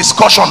becomes a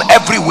discussion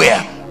everywhere,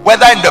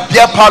 whether in the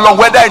beer parlor,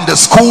 whether in the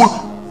school.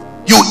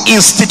 You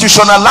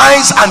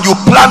institutionalize and you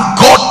plant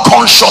God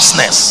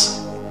consciousness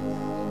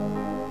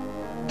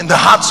in the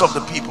hearts of the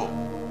people.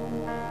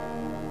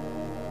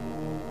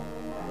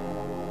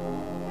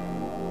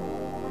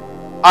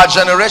 Our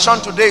generation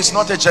today is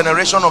not a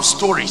generation of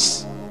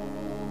stories.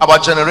 Our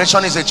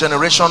generation is a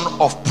generation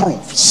of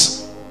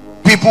proofs.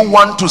 People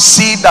want to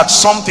see that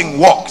something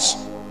works.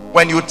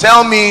 When you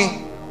tell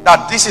me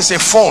that this is a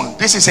phone,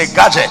 this is a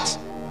gadget,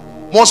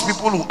 most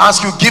people will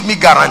ask you, give me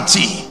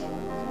guarantee.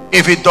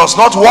 If it does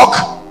not work,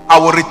 I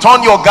will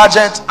return your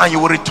gadget and you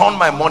will return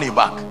my money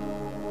back.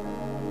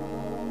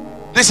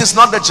 This is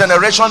not the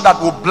generation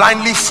that will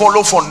blindly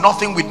follow for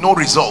nothing with no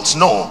results.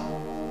 No.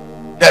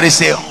 There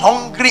is a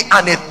hungry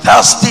and a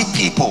thirsty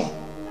people.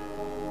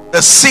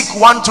 The sick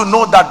want to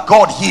know that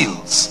God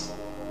heals.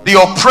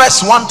 The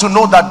oppressed want to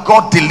know that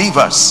God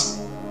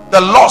delivers.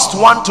 The lost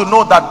want to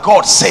know that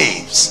God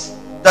saves.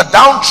 The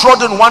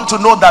downtrodden want to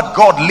know that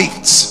God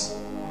lifts.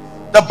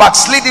 The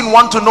backsliding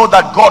want to know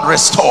that God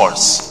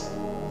restores.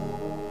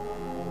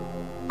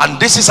 And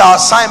this is our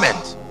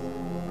assignment,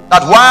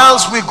 that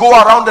whilst we go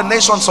around the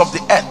nations of the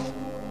earth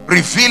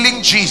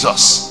revealing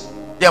Jesus,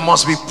 there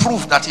must be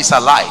proof that he's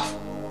alive.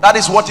 That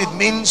is what it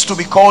means to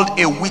be called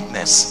a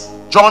witness.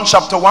 John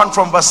chapter 1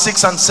 from verse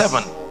 6 and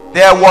 7.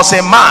 There was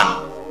a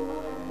man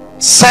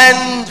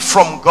sent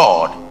from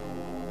God,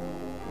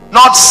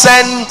 not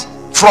sent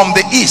from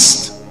the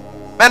east.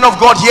 Men of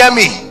God, hear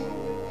me.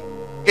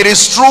 It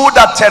is true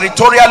that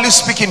territorially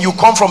speaking you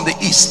come from the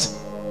east,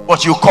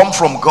 but you come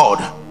from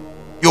God.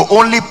 You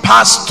only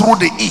pass through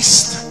the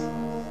east.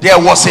 There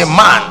was a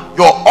man.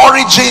 Your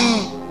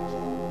origin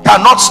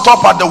cannot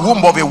stop at the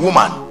womb of a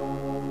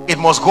woman. It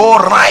must go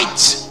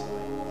right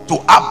to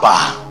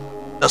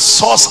Abba, the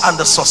source and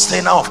the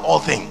sustainer of all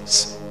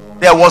things.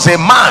 There was a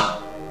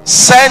man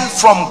sent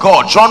from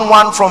God. John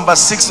 1 from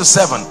verse 6 to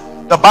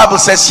 7. The Bible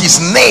says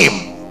his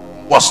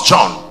name was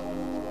John.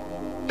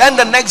 Then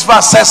the next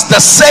verse says the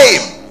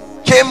same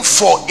came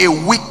for a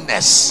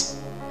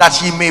witness, that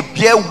he may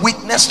bear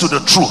witness to the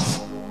truth,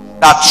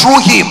 that through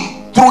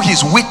him, through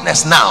his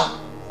witness now,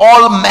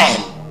 all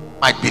men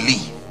might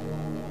believe.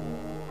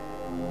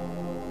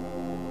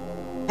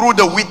 Through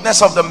the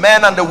witness of the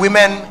men and the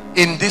women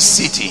in this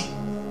city,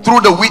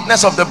 through the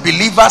witness of the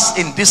believers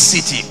in this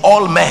city,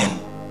 all men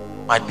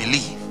might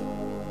believe.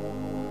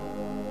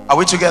 Are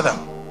we together?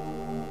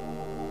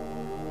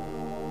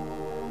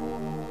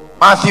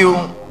 Matthew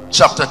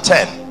chapter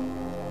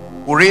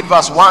 10. We'll read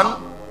verse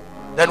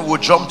 1, then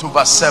we'll jump to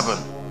verse 7.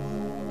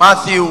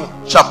 Matthew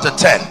chapter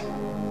 10.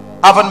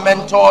 Haven't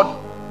mentored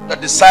the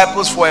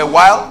disciples for a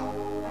while.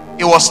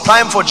 It was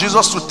time for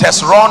Jesus to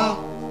test run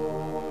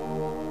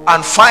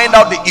and find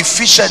out the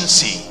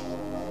efficiency,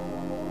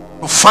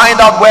 to find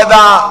out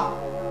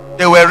whether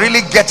they were really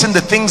getting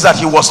the things that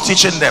he was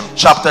teaching them.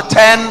 Chapter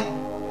 10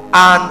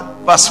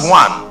 and verse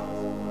 1.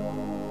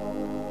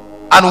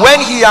 And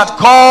when he had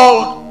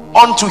called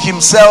unto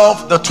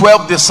himself the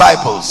 12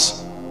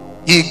 disciples,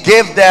 he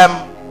gave them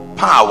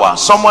power.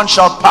 Someone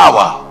shout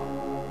power.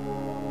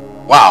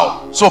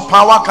 Wow. So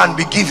power can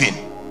be given,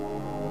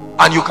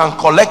 and you can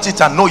collect it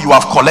and know you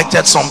have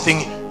collected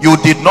something you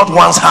did not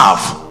once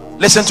have.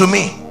 Listen to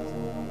me.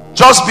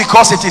 Just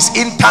because it is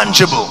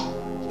intangible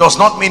does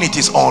not mean it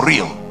is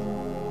unreal.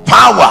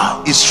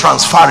 Power is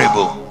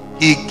transferable.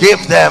 He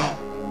gave them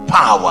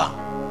power.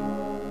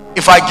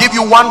 If I give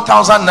you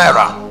 1,000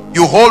 naira,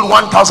 you hold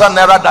 1,000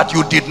 naira that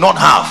you did not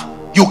have,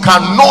 you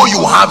can know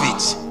you have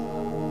it.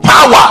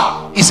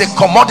 Power is a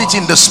commodity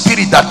in the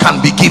spirit that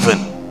can be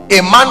given. A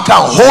man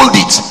can hold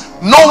it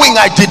knowing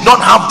I did not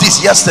have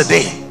this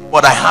yesterday,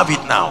 but I have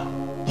it now.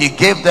 He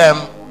gave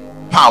them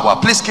power.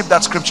 Please keep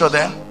that scripture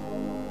there.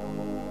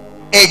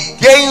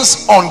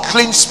 Against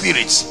unclean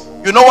spirits.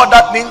 You know what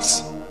that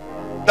means?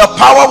 The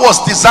power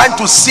was designed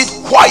to sit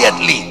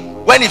quietly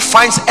when it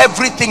finds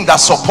everything that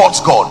supports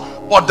God.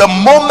 But the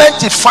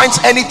moment it finds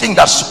anything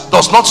that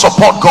does not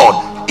support God,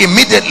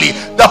 immediately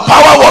the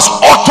power was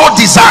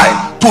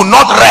auto-designed to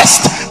not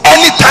rest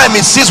anytime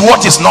it sees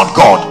what is not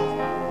God.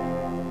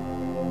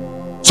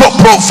 So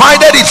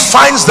provided it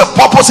finds the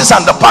purposes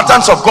and the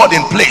patterns of God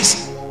in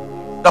place,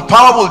 the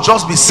power will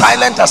just be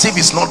silent as if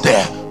it's not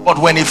there. But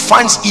when it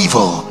finds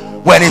evil,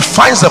 when it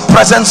finds the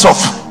presence of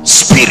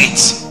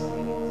spirits,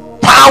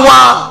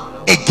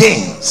 power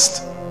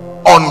against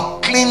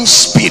unclean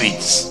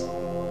spirits,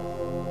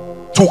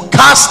 to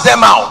cast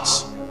them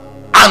out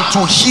and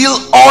to heal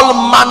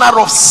all manner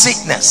of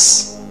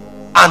sickness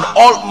and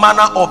all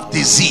manner of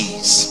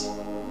disease.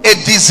 A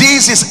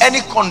disease is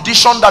any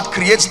condition that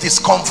creates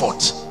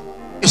discomfort.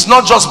 It's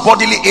not just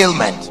bodily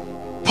ailment.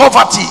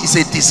 Poverty is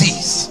a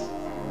disease.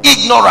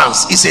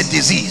 Ignorance is a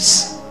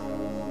disease.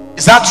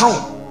 Is that true?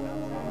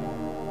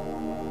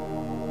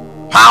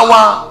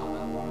 Power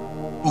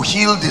to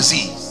heal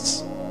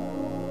disease.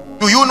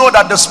 Do you know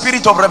that the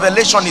spirit of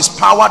revelation is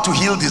power to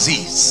heal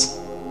disease?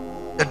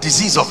 The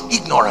disease of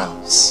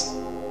ignorance.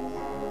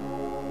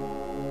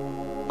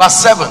 Verse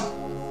 7,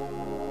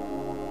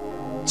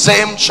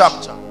 same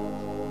chapter,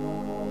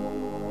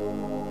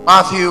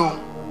 Matthew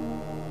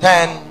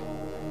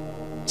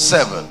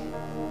 10:7.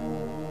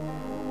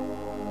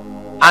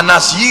 And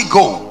as ye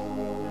go,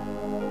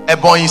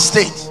 Ebonyi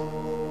State,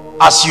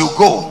 as you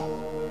go,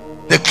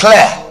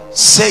 declare,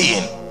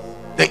 saying,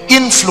 the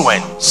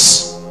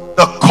influence,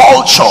 the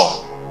culture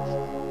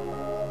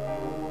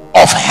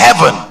of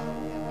heaven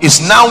is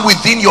now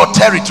within your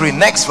territory.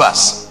 Next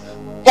verse.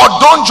 But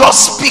don't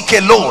just speak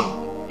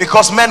alone,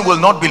 because men will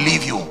not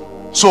believe you.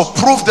 So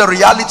prove the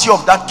reality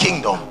of that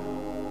kingdom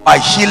by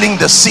healing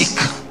the sick.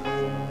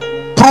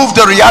 Prove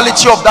the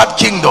reality of that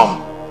kingdom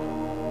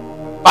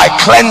by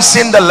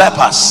cleansing the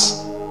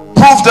lepers.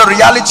 Prove the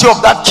reality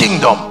of that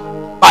kingdom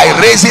by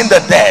raising the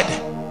dead.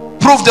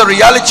 Prove the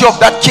reality of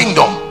that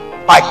kingdom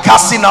by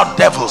casting out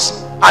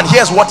devils. And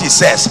here's what he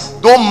says: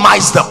 don't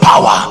mice the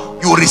power.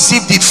 You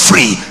received it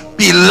free.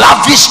 Be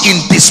lavish in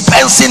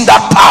dispensing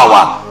that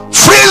power.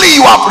 Freely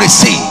you have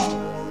received,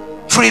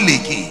 freely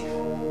give.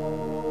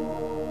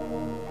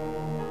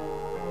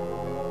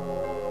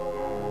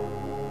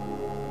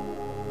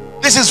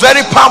 This is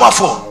very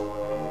powerful.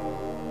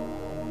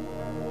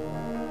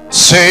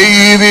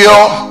 Savior,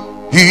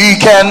 he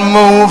can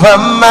move a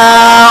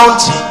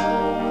mountain.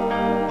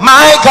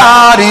 My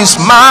God is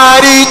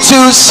mighty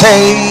to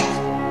save.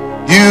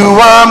 You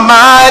are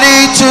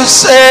mighty to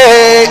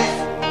save.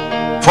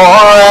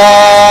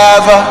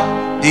 Forever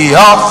the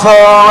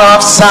author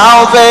of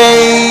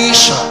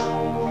salvation.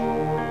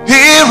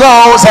 He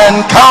rose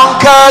and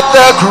conquered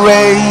the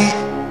grave.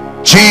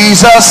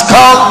 Jesus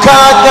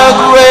conquered the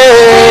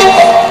grave.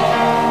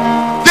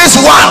 This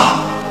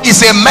one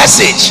is a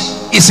message,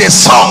 is a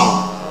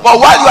song. But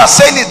while you are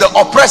saying it, the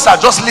oppressed are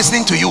just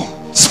listening to you,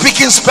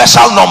 speaking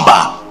special number,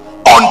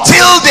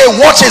 until they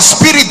watch a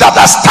spirit that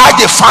has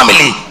tied a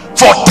family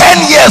for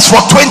 10 years,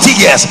 for 20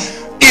 years.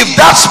 If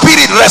that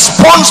spirit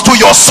responds to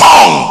your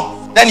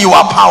song, then you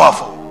are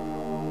powerful.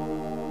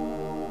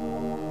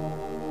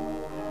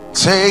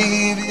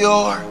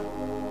 Savior,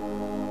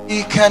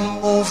 he can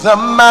move the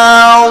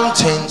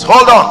mountains.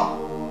 Hold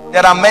on.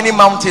 There are many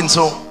mountains.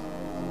 So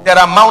there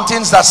are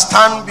mountains that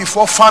stand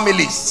before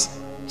families,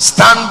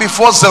 stand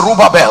before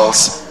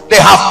Zerubbabels.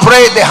 They have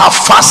prayed, they have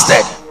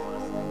fasted.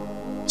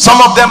 Some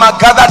of them are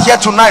gathered here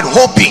tonight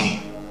hoping.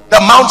 The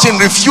mountain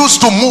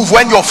refused to move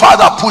when your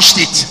father pushed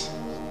it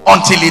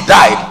until he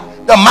died.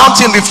 The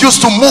mountain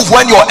refused to move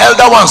when your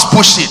elder ones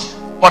pushed it.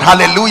 But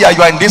hallelujah,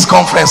 you are in this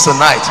conference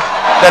tonight.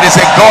 There is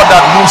a God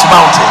that moves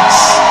mountains.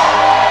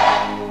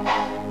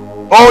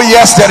 Oh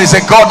yes, there is a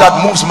God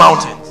that moves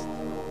mountains.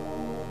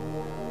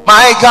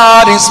 My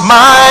God is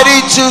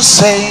mighty to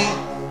save.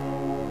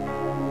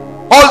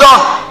 Hold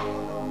on.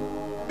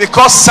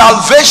 Because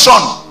salvation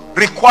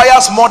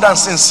requires more than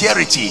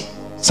sincerity.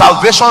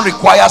 Salvation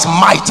requires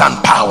might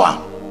and power.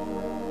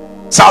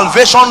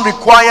 Salvation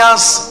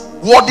requires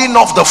warding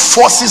off the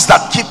forces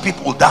that keep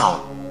people down.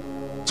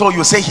 So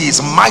you say he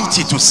is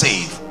mighty to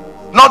save,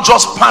 not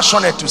just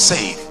passionate to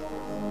save.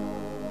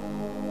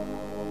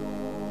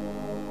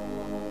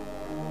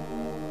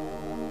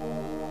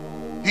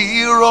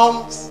 He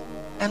rose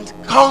and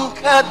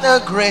conquered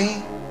the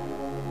grave.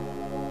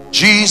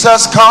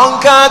 Jesus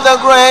conquered the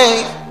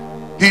grave.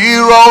 He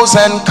rose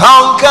and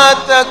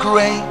conquered the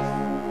grave.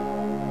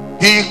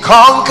 He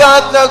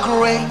conquered the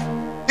grave.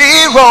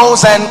 He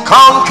rose and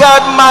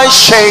conquered my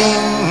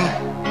shame.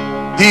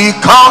 He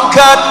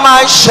conquered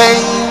my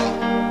shame.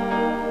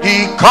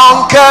 He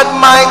conquered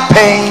my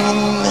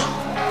pain.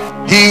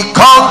 He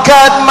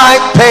conquered my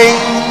pain.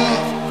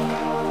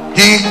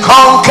 He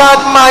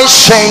conquered my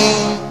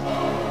shame.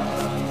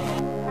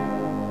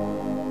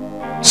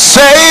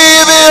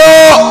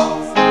 Savior,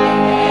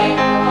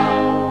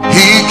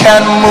 he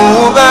can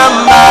move a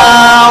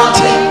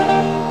mountain.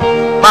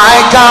 My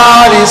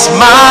God is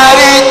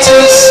mighty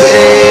to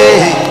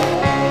save.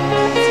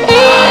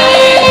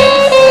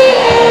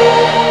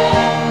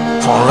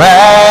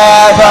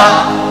 Forever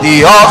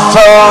the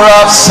author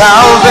of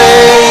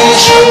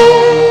salvation.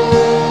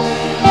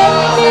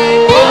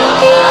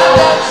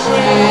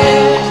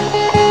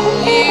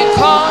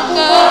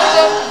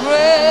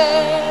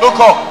 Look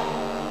up.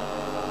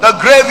 The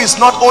grave is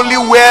not only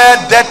where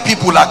dead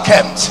people are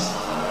kept.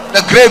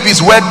 The grave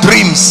is where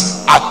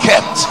dreams are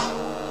kept.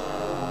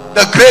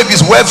 The grave is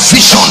where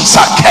visions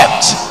are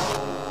kept.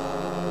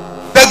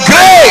 The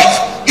grave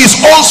is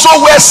also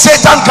where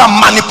Satan can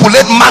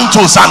manipulate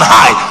mantles and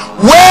hide.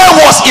 Where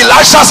was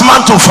Elisha's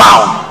mantle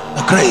found?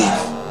 The grave.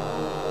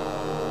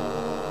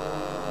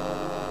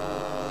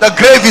 The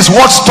grave is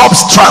what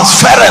stops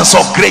transference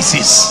of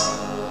graces.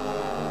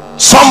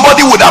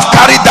 Somebody would have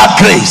carried that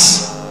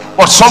grace,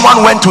 but someone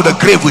went to the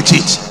grave with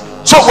it.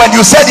 So when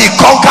you said he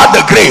conquered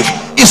the grave,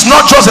 it's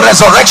not just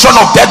resurrection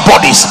of dead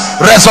bodies,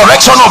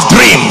 resurrection of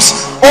dreams,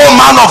 oh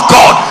man of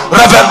God,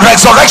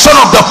 resurrection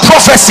of the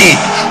prophecy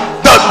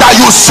that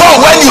you saw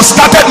when you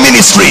started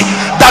ministry,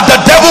 that the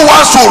devil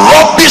wants to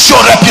rubbish your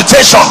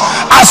reputation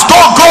as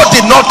though God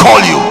did not call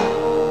you.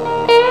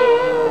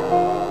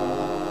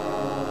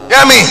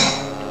 Hear me?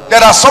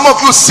 There are some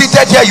of you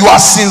seated here, you are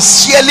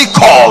sincerely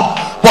called,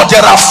 but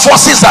there are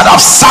forces that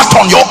have sat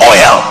on your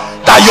oil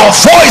that your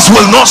voice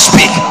will not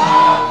speak,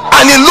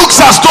 and it looks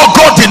as though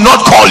God did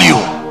not call you.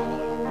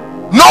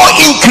 No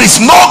increase,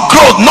 no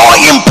growth, no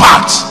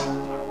impact.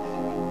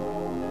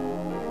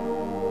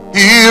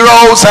 He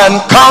rose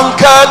and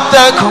conquered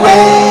the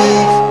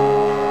grave.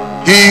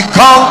 He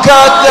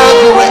conquered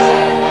the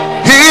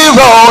grave. He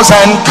rose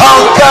and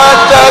conquered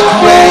the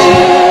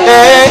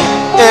grave.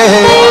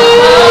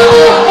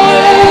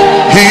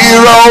 He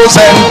rose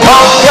and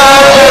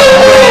conquered the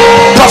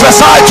grave.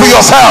 Prophesy to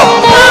yourself.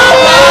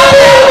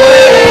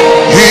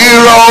 He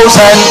rose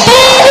and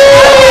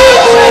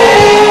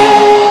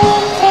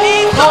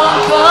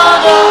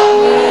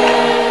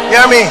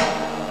hear me.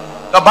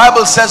 The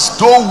Bible says,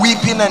 though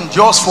weeping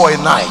endures for a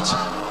night,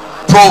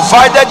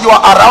 provided you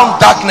are around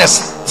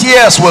darkness,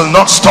 tears will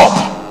not stop.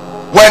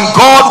 When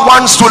God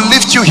wants to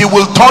lift you, he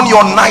will turn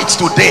your night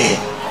to day.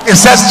 It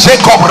says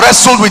Jacob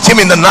wrestled with him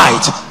in the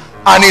night,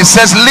 and he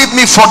says, leave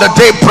me for the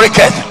day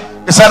breaketh.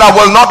 He said, I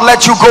will not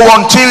let you go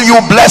until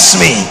you bless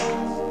me.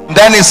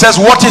 Then he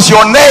says, what is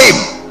your name?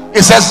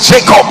 He says,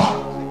 Jacob,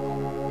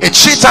 a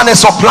cheat and a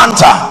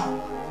supplanter.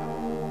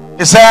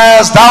 He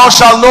says, thou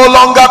shalt no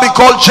longer be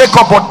called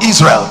Jacob but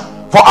Israel,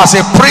 for as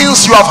a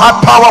prince you have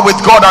had power with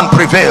God and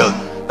prevailed.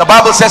 The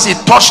Bible says he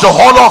touched the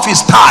hollow of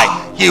his thigh,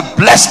 he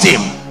blessed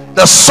him.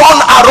 The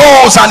sun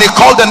arose and he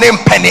called the name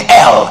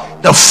Peniel,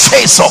 the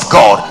face of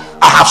God.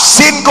 I have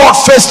seen God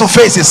face to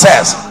face, he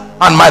says,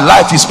 and my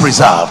life is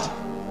preserved.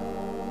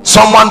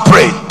 Someone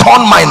pray,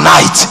 turn my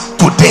night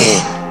today,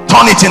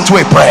 turn it into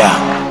a prayer.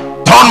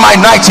 Turn my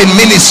night in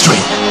ministry,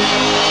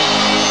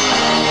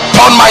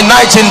 turn my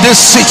night in this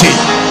city,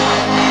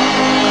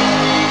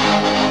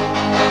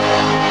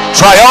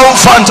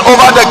 triumphant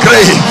over the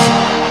grave.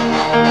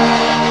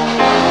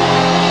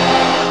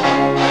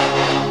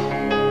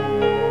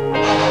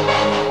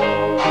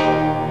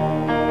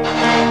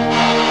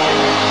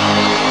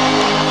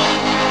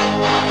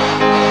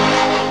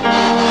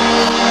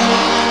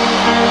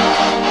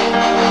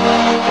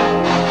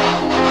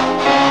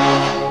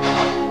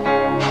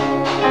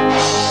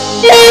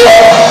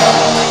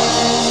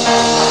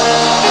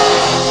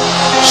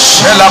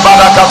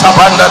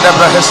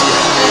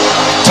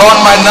 Turn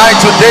my night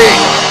today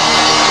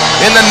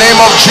in the name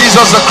of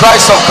Jesus, the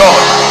Christ of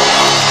God.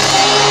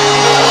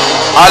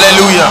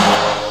 Hallelujah.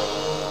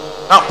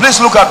 Now please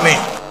look at me.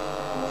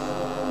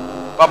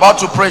 We're about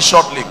to pray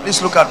shortly.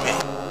 Please look at me.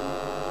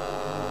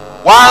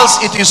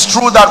 Whilst it is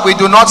true that we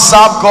do not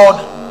serve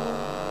God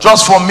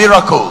just for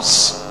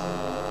miracles,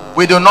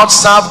 we do not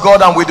serve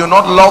God and we do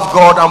not love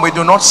God and we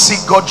do not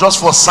seek God just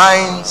for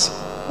signs,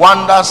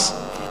 wonders,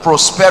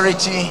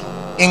 prosperity,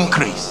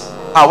 increase.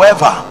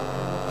 However,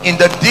 in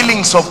the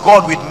dealings of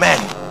God with men,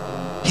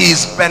 he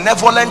is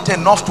benevolent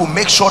enough to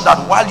make sure that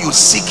while you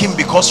seek him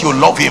because you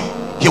love him,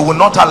 he will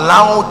not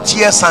allow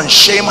tears and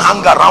shame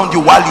hang around you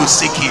while you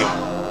seek him.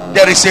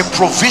 There is a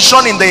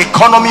provision in the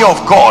economy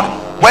of God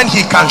when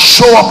he can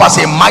show up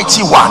as a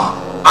mighty one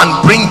and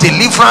bring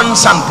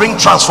deliverance and bring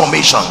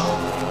transformation.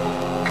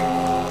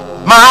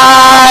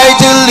 My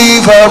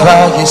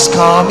deliverer is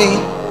coming,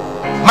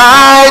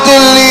 my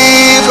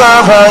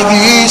deliverer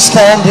is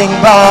standing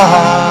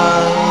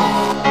by.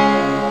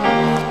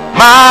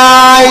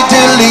 My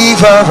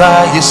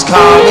deliverer is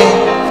coming,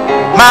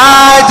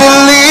 my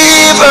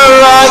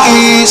deliverer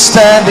is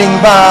standing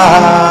by.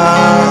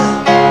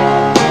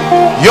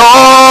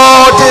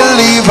 Your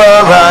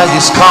deliverer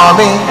is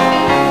coming,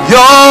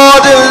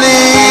 your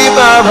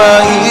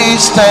deliverer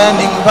is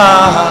standing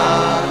by.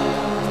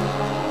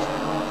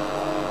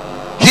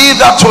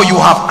 Hitherto you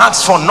have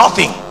asked for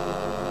nothing.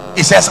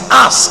 He says,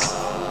 ask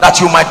that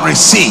you might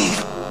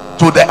receive,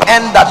 to the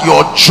end that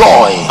your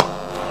joy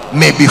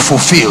may be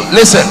fulfilled.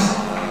 Listen,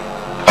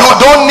 you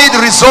don't need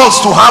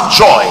results to have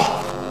joy,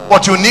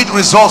 but you need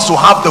results to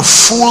have the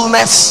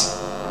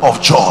fullness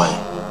of joy.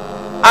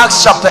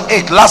 Acts chapter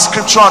 8, last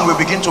scripture, and we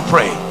begin to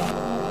pray.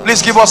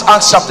 Please give us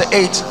Acts chapter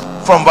 8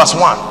 from verse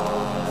 1.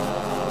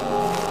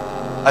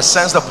 I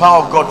sense the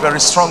power of God very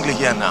strongly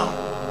here now.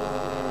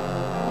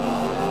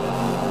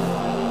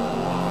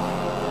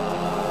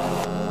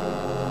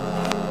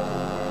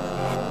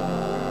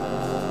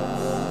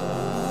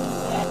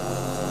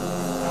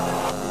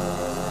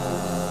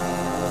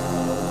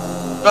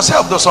 Just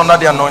help those under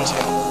the anointing.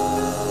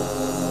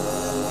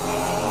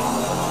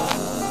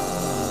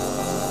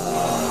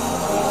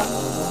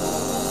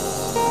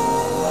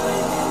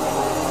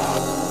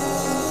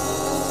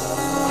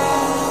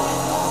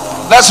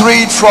 Let's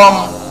read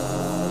from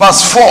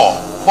verse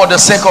 4 for the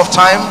sake of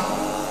time.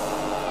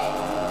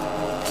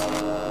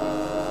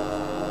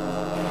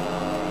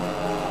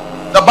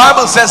 The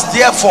Bible says,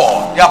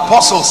 therefore, the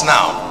apostles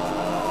now,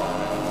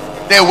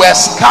 they were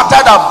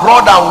scattered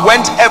abroad and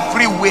went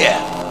everywhere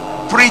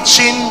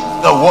preaching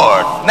the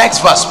word.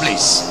 Next verse,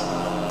 please.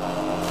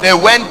 They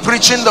went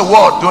preaching the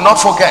word. Do not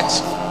forget.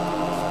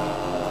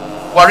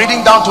 We're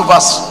reading down to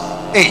verse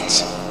 8.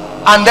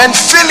 And then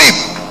Philip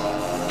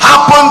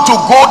happened to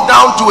go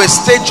down to a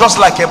state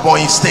just like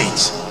Ebonyi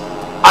state.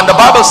 And the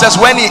Bible says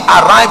when he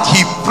arrived,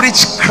 he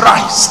preached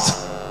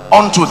Christ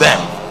unto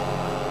them.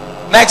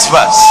 Next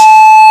verse.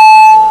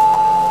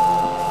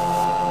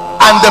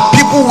 And the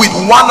people with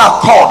one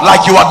accord,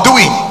 like you are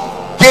doing,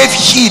 gave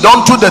heed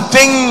unto the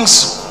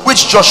things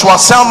which Joshua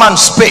Selman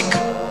spake,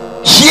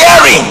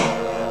 hearing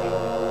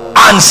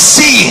and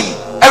seeing.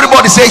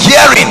 Everybody say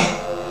hearing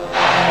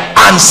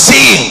and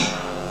seeing.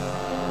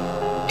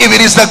 If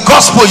it is the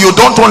gospel, you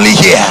don't only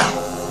hear,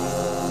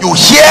 you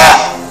hear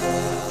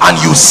and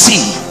you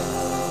see.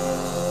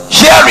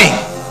 Hearing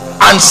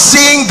and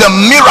seeing the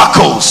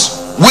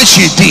miracles which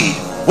he did.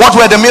 What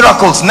were the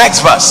miracles?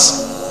 Next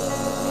verse.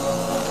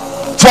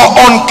 For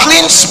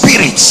unclean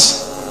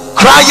spirits,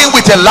 crying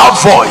with a loud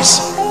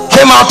voice,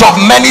 came out of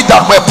many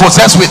that were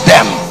possessed with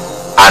them,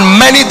 and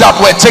many that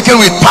were taken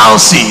with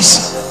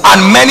palsies, and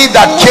many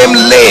that came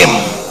lame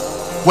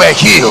were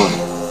healed.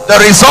 The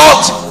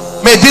result,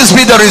 may this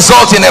be the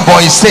result in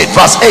Ebonyi state.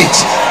 Verse 8.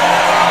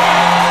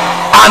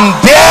 And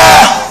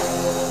there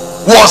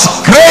was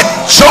great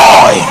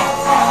joy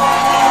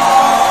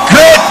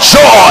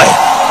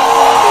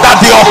that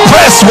the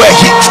oppressed were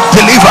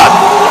delivered.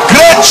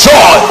 Great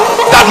joy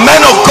that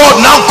men of God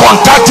now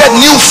contacted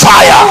new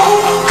fire.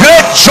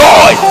 Great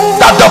joy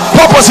that the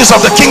purposes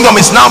of the kingdom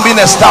is now being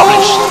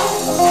established.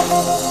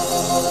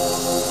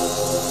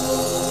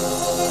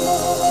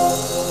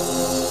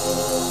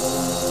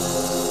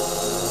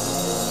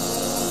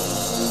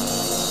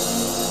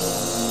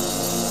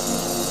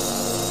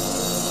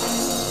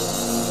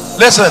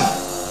 Listen,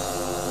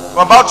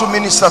 I'm about to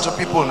minister to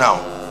people now.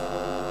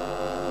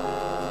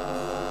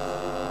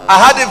 I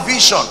had a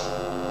vision,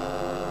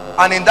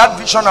 and in that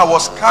vision I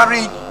was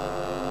carried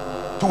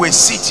to a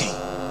city.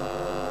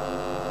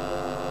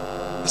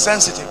 Be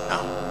sensitive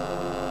now.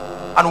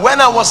 And when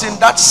I was in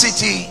that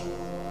city,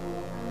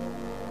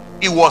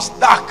 it was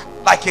dark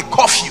like a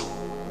curfew.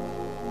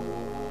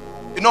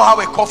 You know how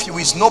a curfew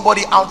is,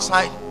 nobody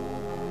outside.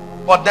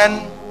 But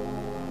then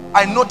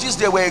I noticed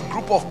there were a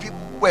group of people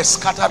who were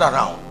scattered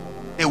around.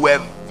 They were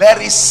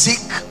very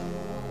sick,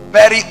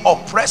 very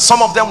oppressed.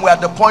 Some of them were at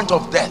the point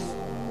of death.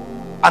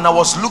 And I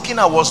was looking,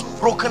 I was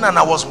broken, and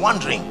I was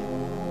wondering.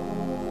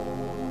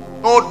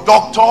 No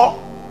doctor,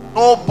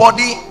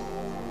 nobody.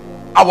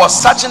 I was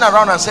searching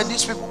around and said,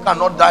 these people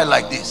cannot die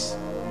like this.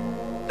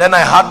 Then I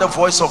heard the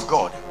voice of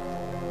God,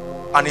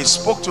 and he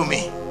spoke to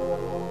me.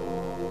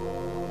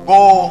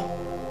 Go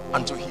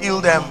and to heal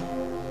them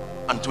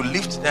and to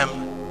lift them.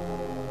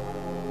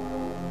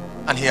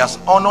 And he has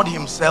honored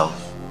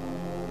himself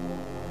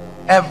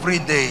every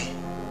day,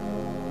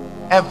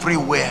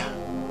 everywhere,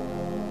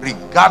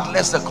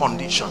 regardless the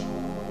condition.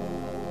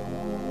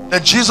 The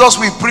Jesus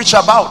we preach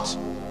about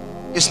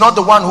is not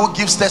the one who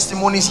gives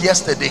testimonies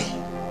yesterday.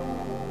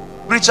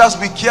 Preachers,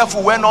 be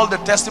careful when all the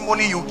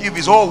testimony you give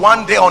is, oh,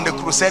 one day on the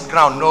crusade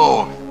ground.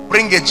 No,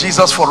 bring a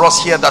Jesus for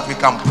us here that we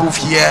can prove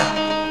here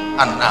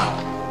and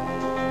now.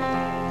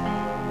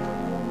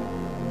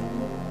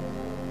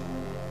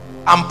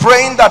 I'm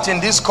praying that in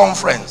this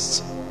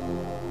conference,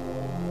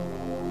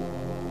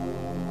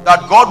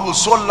 that God will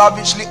so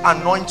lavishly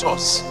anoint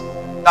us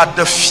that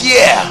the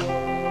fear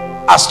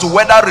as to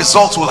whether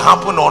results will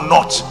happen or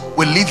not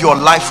will live your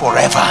life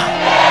forever.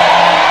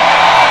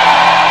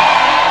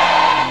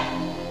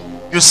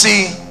 You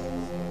see,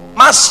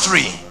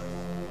 mastery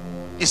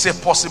is a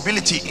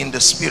possibility in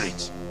the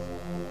spirit.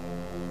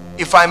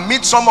 If I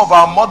meet some of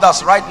our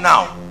mothers right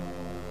now,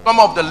 some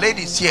of the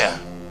ladies here,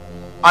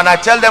 and I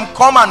tell them,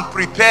 come and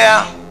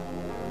prepare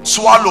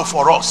swallow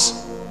for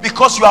us,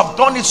 because you have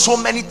done it so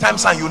many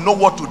times and you know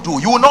what to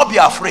do, you will not be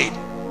afraid.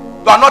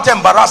 You are not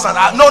embarrassed.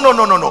 And no.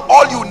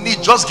 All you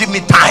need, just give me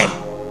time.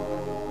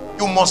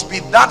 You must be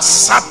that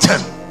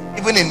certain,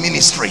 even in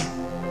ministry,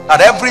 that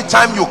every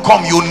time you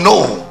come, you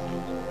know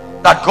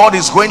that God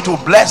is going to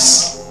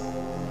bless.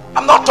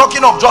 I'm not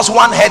talking of just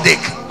one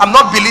headache. I'm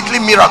not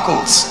belittling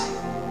miracles.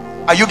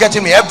 Are you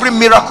getting me? Every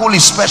miracle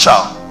is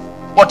special.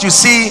 But you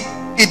see,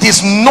 it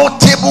is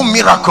notable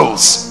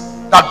miracles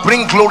that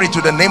bring glory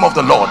to the name of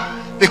the Lord.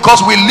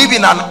 Because we live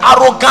in an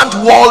arrogant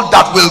world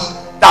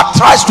that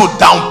tries to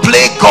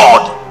downplay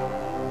God.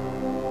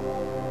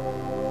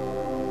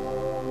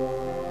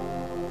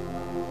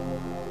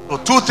 So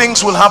two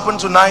things will happen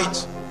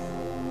tonight.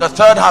 The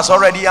third has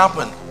already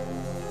happened.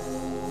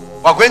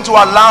 We're going to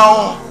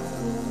allow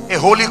a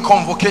holy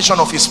convocation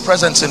of his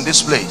presence in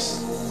this place.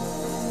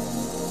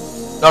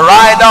 The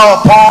rider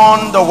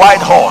upon the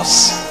white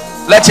horse,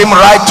 let him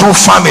ride through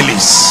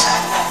families,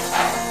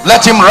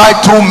 let him ride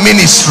through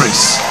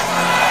ministries,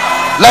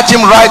 let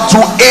him ride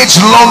through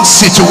age-long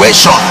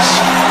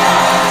situations.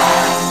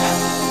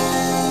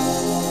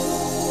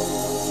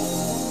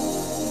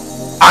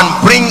 and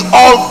bring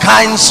all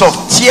kinds of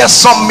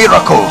tearsome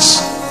miracles.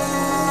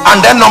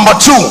 And then number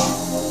two,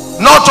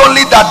 not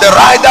only that the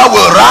rider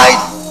will ride,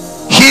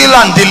 heal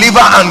and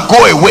deliver and go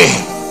away,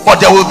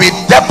 but there will be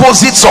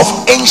deposits of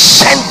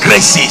ancient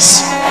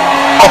graces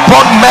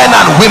upon men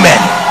and women,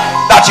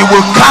 that you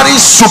will carry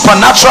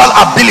supernatural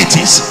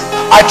abilities.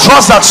 I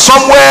trust that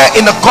somewhere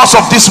in the course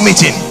of this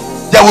meeting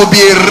there will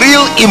be a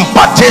real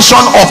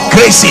impartation of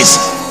graces.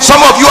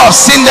 Some of you have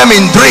seen them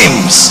in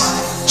dreams.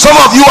 Some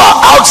of you are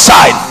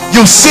outside,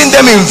 you've seen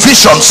them in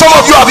vision. Some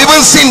of you have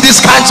even seen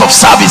these kinds of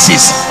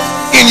services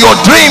in your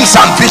dreams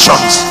and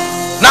visions.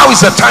 Now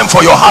is the time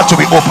for your heart to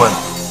be open.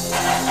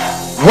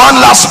 One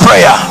last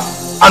prayer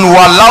and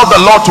we'll allow the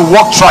Lord to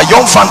walk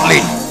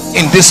triumphantly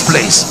in this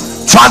place.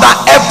 Father,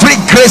 every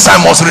grace I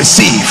must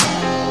receive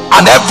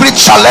and every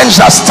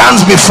challenge that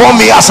stands before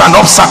me as an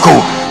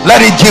obstacle,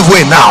 let it give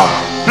way now.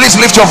 Please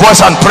lift your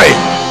voice and pray.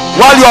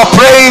 While you are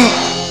praying,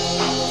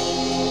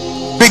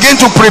 begin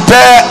to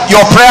prepare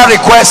your prayer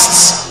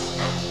requests.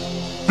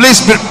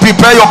 Please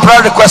prepare your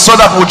prayer requests so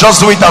that we'll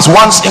just do it as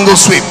one single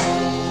sweep.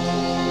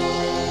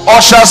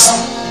 Ushers,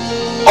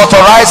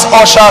 authorized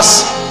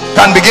ushers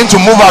can begin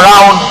to move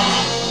around,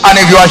 and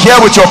if you are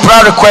here with your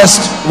prayer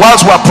request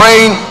whilst we're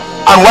praying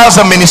and whilst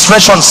the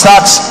ministration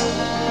starts,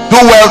 do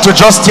well to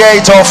just tear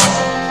it off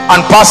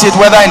and pass it,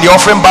 whether in the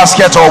offering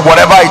basket or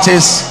whatever it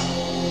is.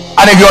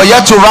 And if you're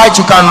yet to write,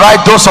 you can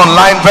write those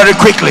online very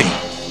quickly.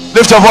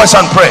 Lift your voice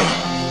and pray.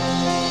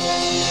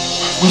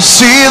 We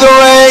see the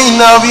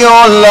rain of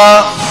your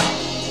love,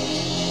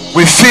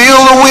 we feel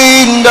the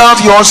wind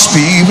of your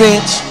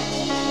spirit.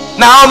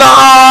 Now the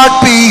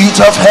heartbeat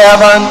of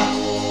heaven,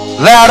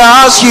 let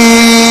us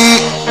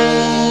hear.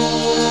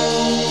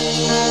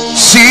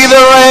 See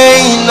the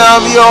rain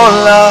of your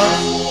love,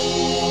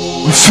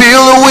 we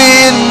feel the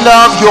wind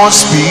of your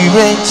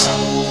spirit.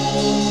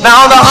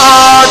 Now the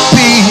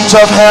heartbeat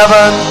of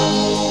heaven,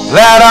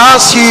 let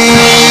us hear.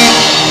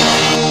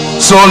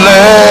 So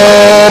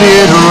let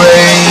it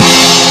rain,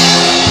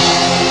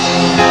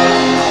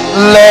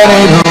 let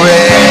it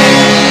rain.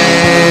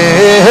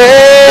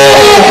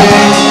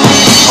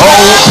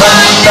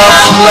 Open the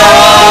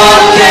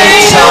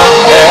floodgates of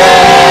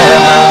heaven,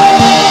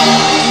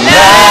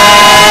 let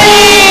it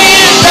rain,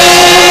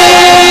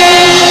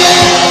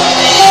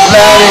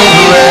 let it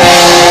rain.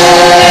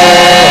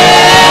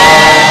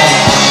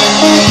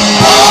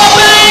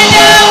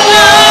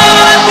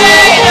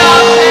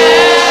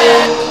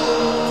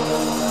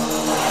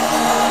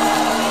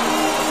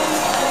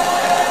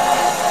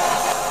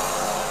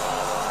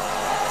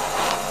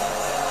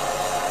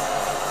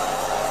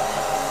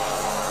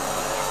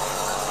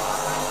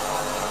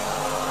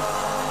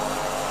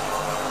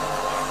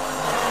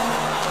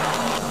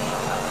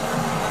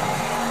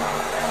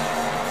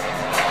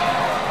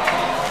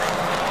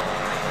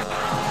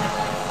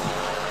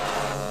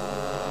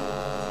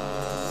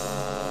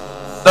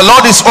 The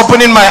Lord is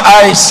opening my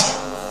eyes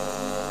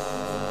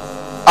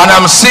and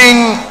I'm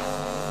seeing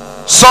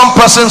some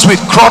persons with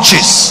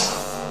crutches.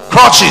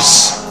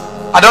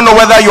 I don't know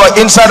whether you are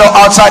inside or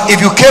outside.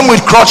 If you came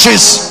with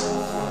crutches,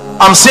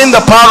 I'm seeing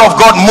the power of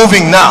God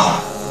moving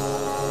now.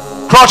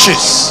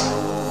 Crutches,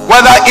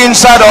 whether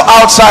inside or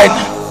outside,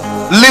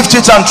 lift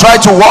it and try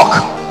to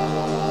walk.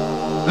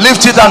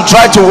 Lift it and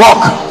try to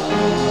walk.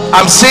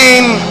 I'm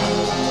seeing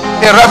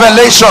a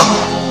revelation.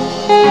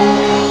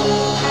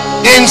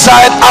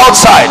 Inside,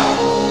 outside,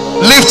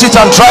 lift it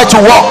and try to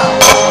walk.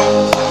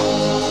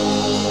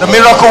 The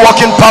miracle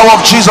working power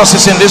of Jesus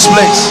is in this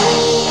place.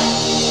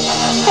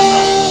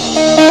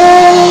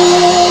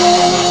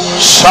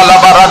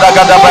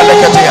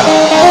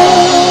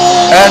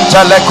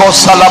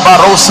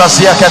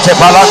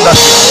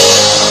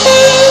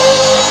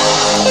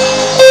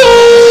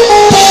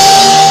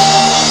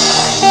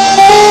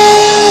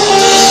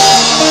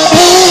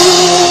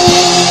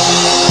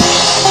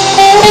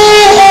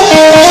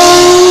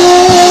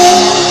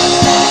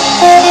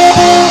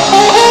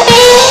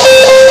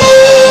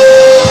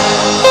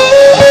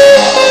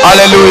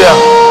 Hallelujah.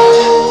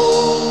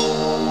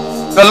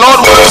 The Lord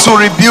wants to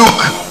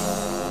rebuke.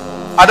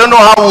 I don't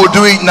know how we'll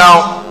do it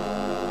now.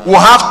 We'll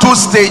have two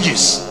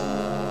stages.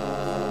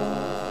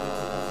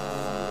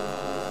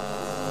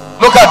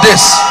 Look at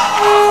this.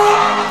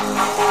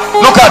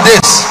 Look at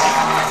this.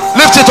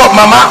 Lift it up,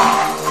 Mama.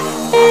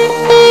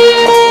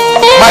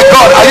 My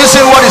God, are you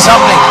seeing what is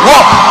happening?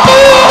 Walk.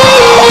 Walk.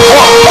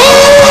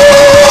 Walk. Walk.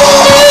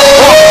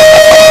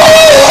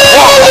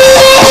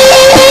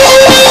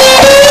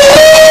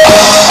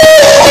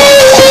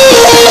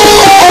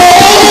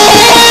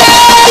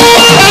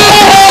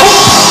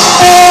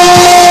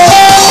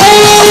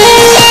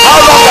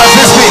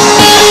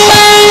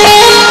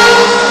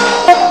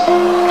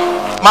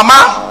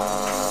 Mama,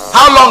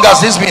 how long has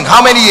this been?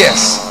 How many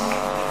years?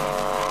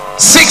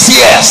 6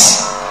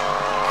 years.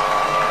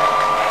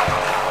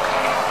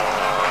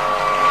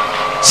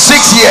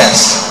 6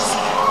 years.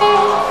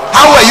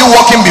 How were you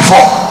walking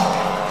before?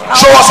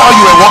 Show us how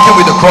you were walking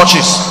with the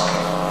crutches.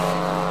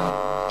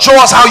 Show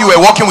us how you were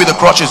walking with the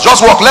crutches.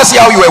 Just walk. Let's see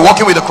how you were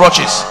walking with the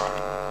crutches.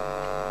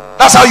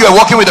 That's how you were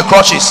walking with the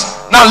crutches.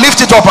 Now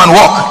lift it up and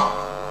walk.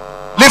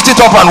 Lift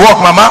it up and walk,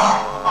 mama.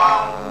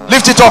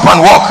 Lift it up and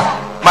walk.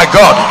 My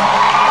God.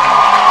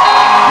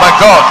 My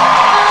God.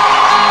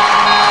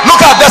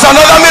 Look at, there's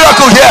another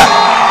miracle here.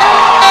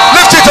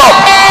 Lift it up.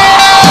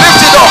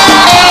 Lift it up.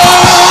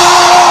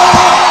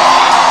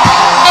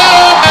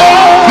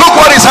 Look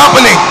what is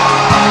happening.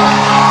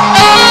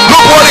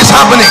 Look what is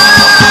happening.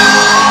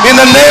 In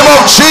the name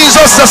of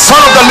Jesus, the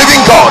Son of the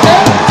living God,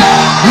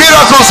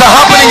 miracles are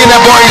happening in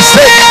Ebonyi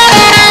State.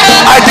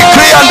 I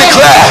decree and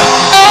declare,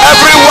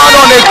 everyone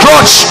on a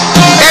crutch,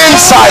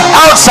 inside,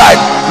 outside,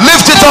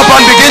 lift it up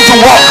and begin to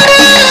walk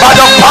by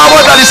the power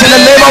that is in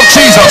the name of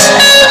Jesus.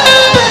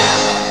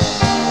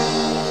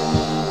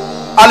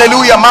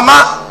 Hallelujah.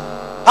 Mama,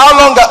 how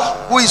long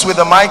who is with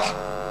the mic?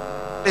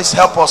 Please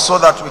help us so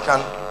that we can.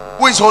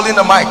 Who is holding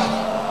the mic?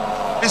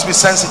 Please be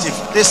sensitive.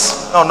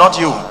 This, no, not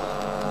you,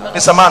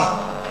 Mr. Man.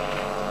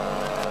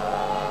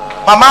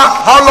 Mama,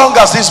 how long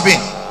has this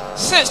been?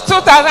 Since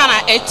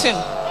 2018.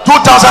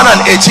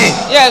 2018.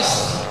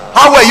 Yes.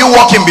 How were you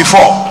walking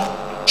before?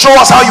 Show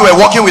us how you were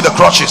walking with the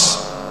crutches.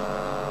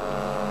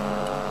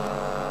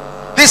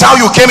 This is how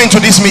you came into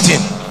this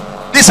meeting.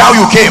 This is how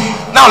you came.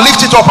 Now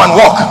lift it up and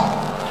walk.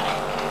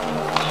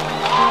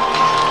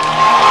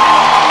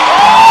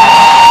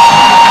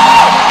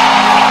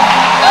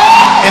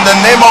 In the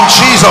name of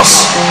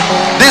Jesus,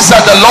 this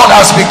that the Lord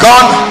has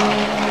begun,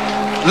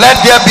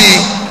 let there be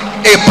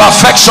a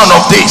perfection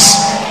of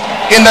this.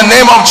 In the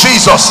name of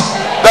Jesus,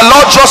 the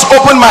Lord just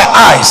opened my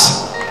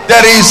eyes.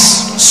 There is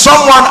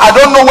someone, I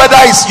don't know whether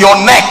it's your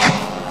neck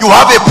you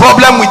have a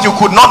problem with, you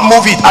could not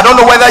move it. I don't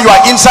know whether you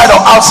are inside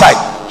or outside.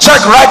 Check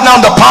right now,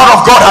 the power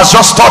of God has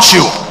just touched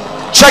you.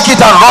 Check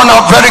it and run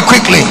out very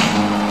quickly.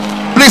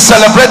 Please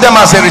celebrate them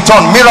as they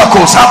return.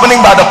 Miracles happening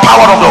by the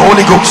power of the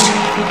Holy Ghost.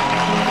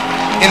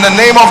 In the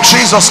name of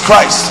Jesus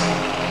Christ.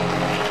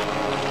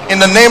 In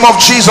the name of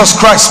Jesus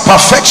Christ,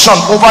 perfection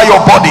over your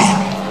body.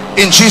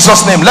 In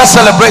Jesus' name, let's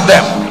celebrate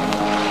them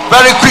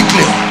very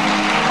quickly.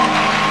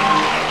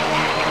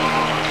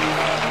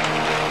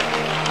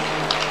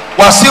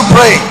 We're still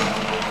praying.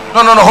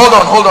 No,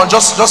 hold on.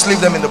 Just leave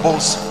them in the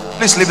bowls.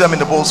 Please leave them in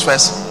the bowls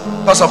first,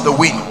 because of the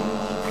wind.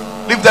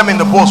 Leave them in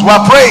the bowls.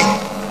 We're praying.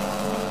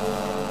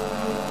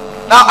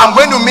 Now I'm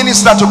going to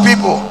minister to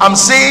people. I'm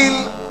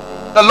saying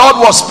the Lord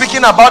was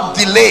speaking about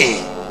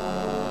delay.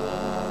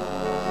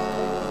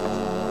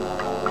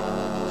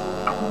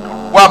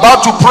 We're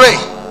about to pray.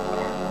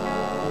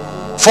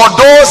 For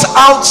those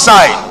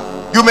outside,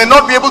 you may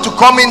not be able to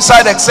come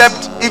inside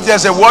except if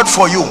there's a word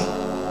for you.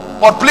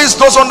 But please,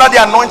 those under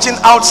the anointing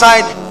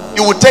outside,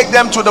 you will take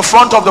them to the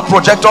front of the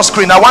projector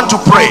screen. I want to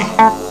pray.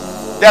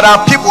 There are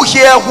people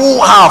here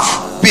who have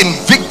been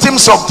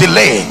victims of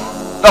delay.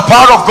 The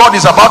power of God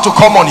is about to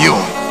come on you.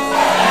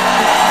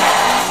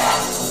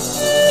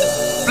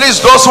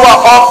 Please, those who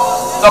are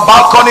up the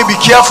balcony, be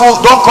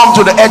careful. Don't come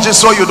to the edges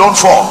so you don't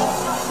fall.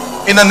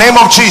 In the name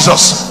of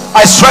Jesus,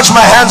 I stretch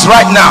my hands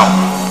right now.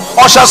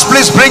 Ushers,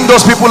 please bring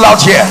those people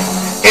out here.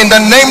 In the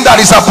name that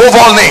is above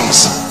all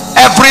names,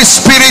 every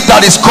spirit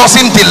that is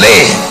causing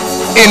delay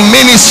in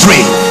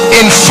ministry,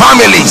 in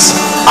families,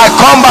 I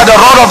come by the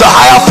rod of the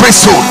higher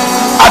priesthood.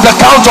 At the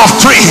count of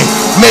 3,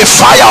 may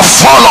fire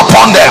fall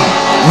upon them.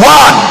 1,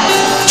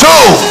 2,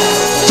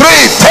 3.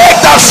 Take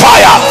that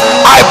fire.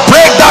 I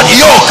break that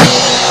yoke.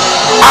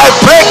 I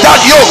break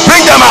that yoke.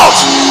 Bring them out.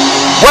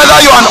 Whether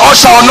you're an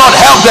usher or not,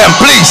 help them,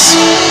 please.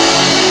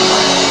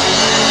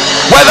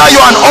 Whether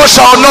you're an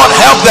usher or not,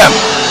 help them.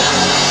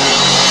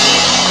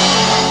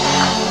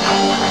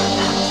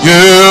 You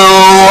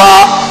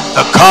are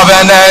the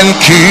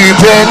covenant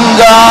keeping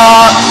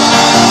God.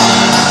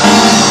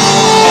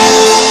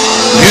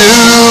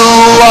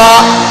 You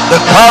are the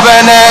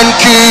covenant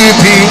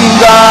keeping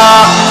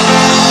God.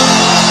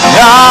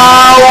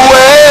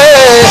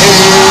 Yahweh.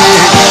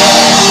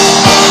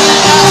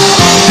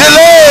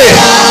 Delay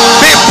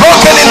be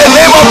broken in the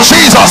name of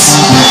Jesus.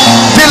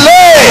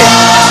 Delay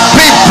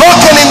be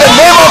broken in the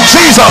name of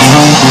Jesus.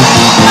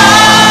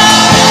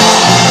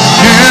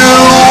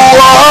 You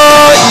are,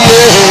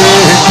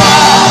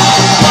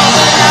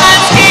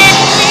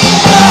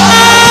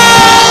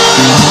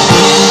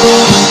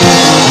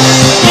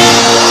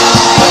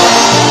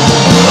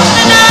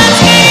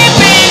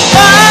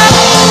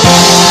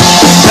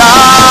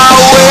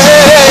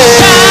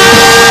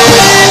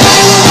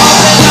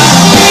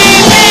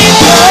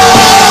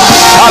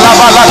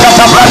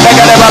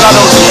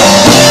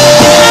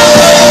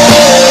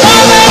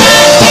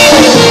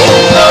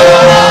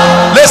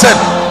 listen,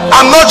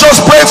 I'm not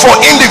just praying for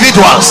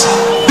individuals.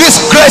 This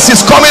grace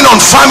is coming on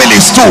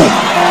families too.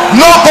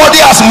 Nobody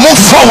has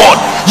moved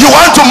forward. You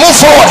want to move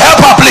forward?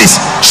 Help her,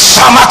 please.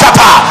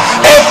 Shamakata,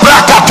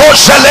 Ebrakato,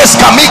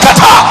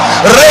 Kamikata,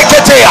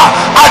 Reketea.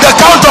 At the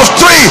count of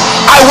 3,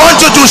 I want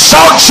you to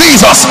shout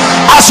Jesus.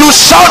 As you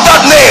shout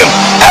that name,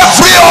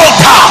 every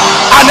altar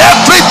and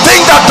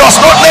everything that does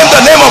not name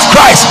the name of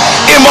Christ,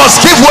 it must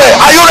give way.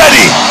 Are you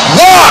ready?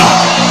 1,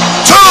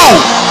 2,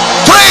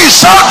 3.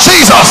 Shout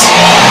Jesus.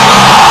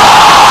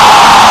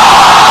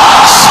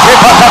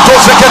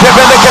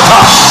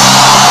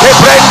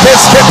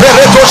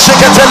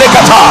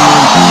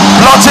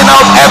 blotting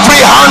out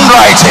every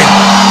handwriting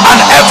and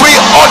every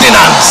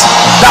ordinance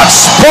that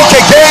spoke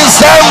against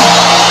them.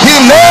 He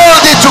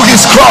nailed it to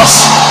his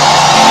cross.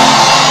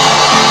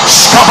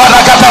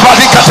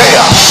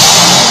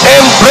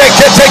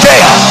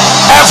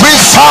 Every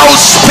foul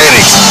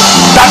spirit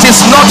that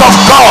is not of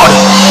God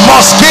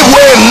must give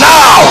way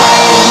now.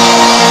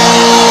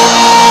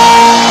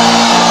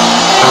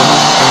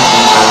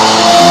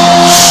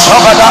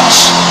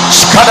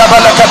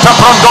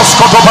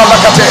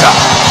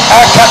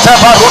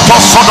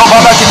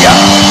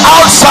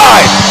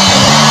 Outside,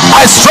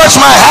 I stretch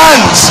my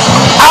hands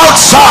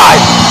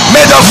outside.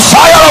 May the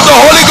fire of the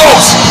Holy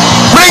Ghost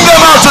bring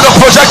them out to the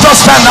projector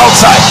stand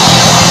outside.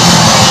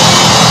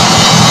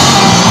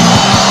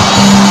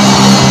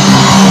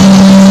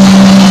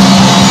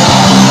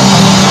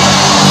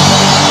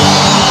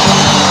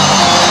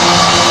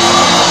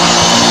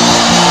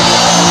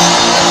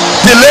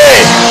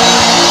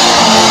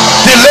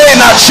 Delay in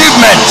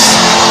achievements,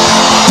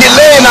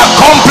 delay in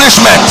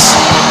accomplishments,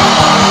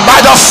 by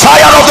the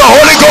fire of the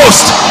Holy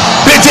Ghost,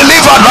 be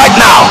delivered right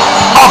now.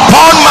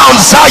 Upon Mount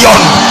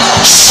Zion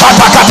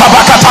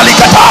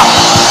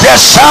there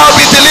shall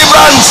be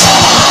deliverance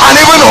and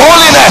even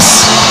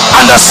holiness,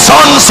 and the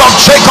sons of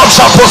Jacob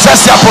shall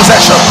possess their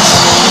possessions.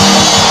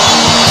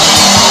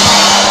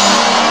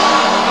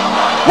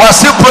 We're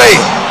still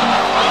praying.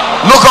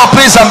 Look up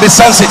please and be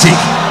sensitive.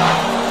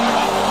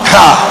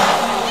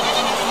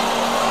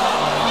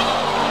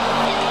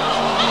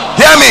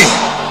 Hear me.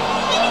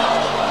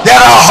 There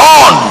are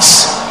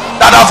horns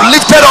that have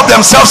lifted up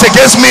themselves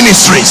against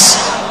ministries,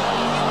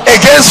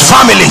 against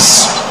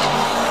families,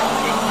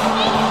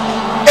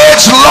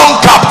 age-long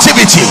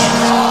captivity.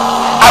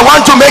 I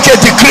want to make a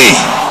decree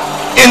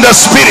in the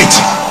spirit.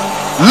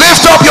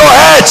 Lift up your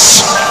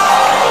heads,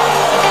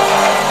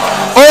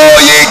 O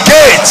ye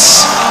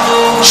gates,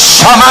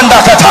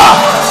 Shamandakata,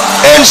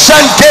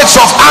 ancient gates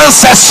of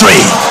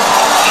ancestry,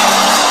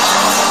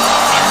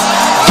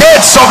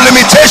 gates of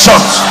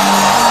limitations.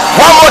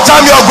 One more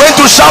time, you are going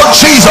to shout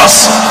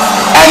Jesus.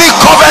 Any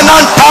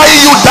covenant tying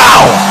you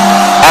down,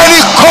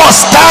 any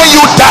curse tying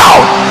you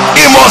down,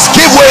 it must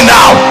give way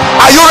now.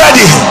 Are you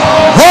ready?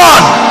 1,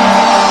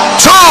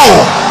 2,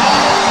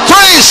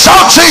 3.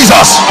 Shout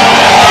Jesus.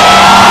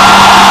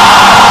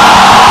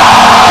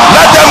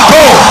 Let them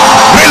go.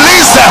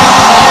 Release them.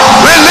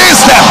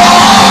 Release them.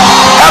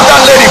 Help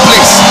that lady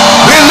please.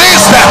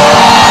 Release them.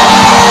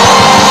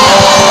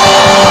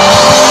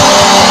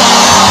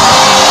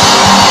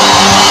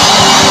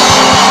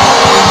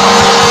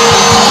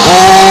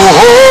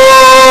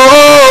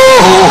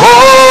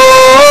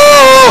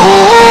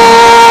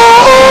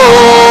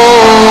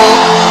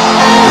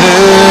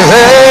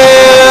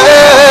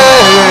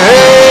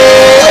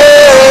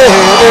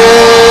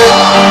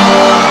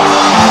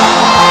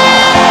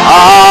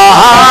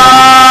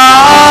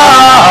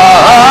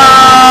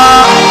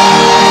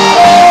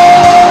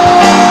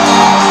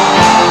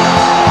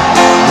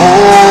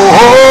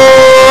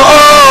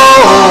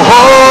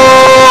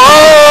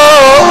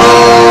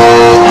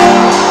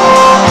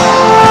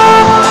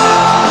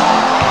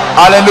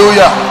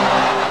 Hallelujah.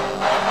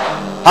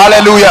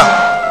 Hallelujah.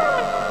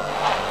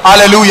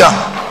 Hallelujah.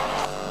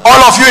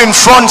 All of you in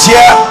front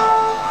here,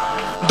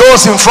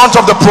 those in front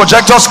of the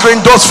projector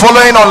screen, those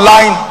following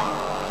online,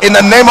 in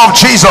the name of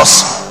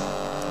Jesus,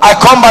 I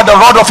come by the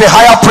rod of a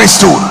higher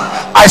priesthood.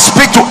 I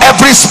speak to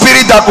every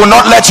spirit that will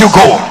not let you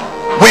go.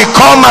 We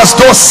come as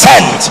those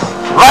sent.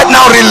 Right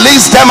now,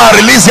 release them and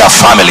release their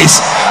families.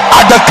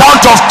 At the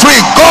count of 3,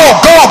 go,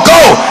 go,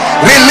 go.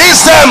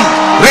 Release them,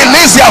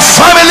 release their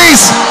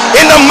families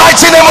in the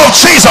mighty name of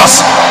Jesus.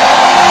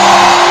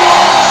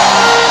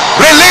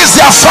 Release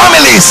their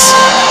families,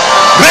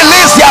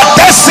 release their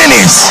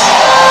destinies.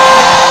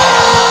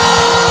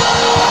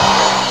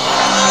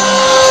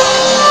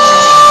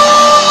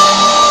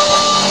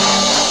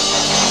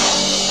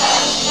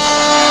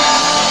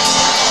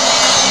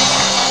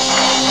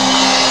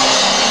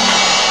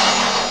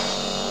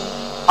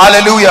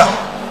 Hallelujah.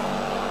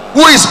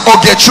 Who is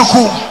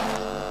Ogechuku?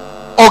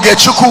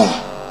 Ogechuku.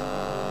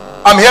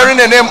 I'm hearing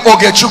the name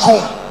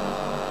Ogechuku.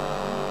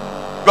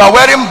 You are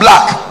wearing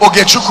black.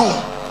 Ogechuku.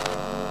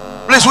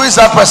 Please, who is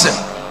that person?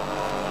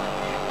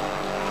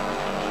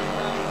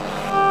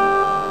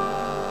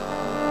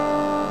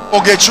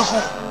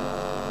 Ogechuku.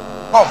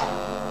 Come.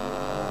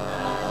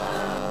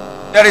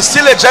 There is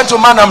still a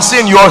gentleman I'm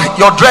seeing.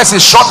 Your dress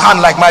is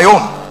shorthand like my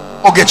own.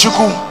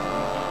 Ogechuku.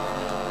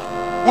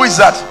 Who is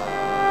that?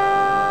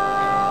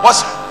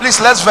 Please,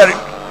 let's verify.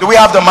 Do we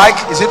have the mic?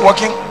 Is it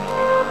working?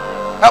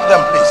 Help them,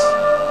 please.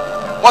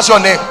 What's your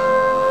name?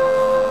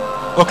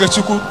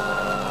 Ogechuku.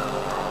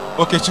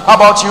 Ogechuku. How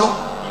about you?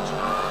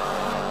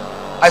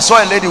 I saw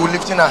a lady who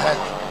lifting her hand.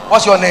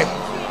 What's your name?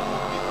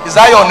 Is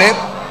that your name?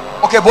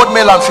 Okay, both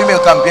male and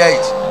female can bear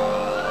it.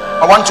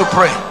 I want to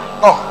pray.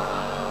 Oh.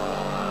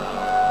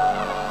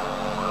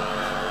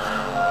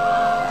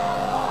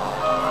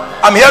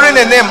 I'm hearing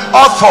a name,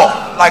 author,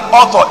 like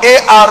author,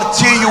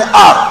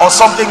 A-R-T-U-R or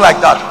something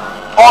like that.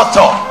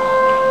 Author.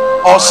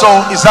 Also,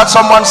 is that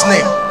someone's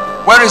name?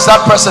 Where is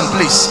that person,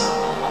 please?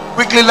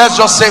 Quickly, let's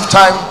just save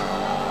time.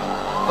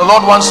 The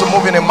Lord wants to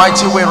move in a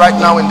mighty way right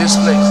now in this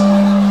place.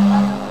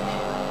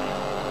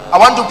 I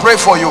want to pray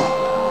for you.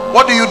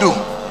 What do you do?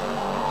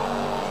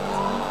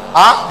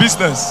 Huh?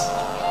 Business.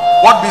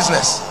 What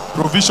business?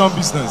 Provision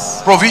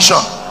business.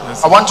 Provision.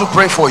 Yes, I want to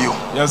pray for you.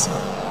 Yes, sir.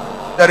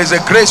 There is a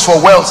grace for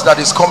wealth that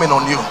is coming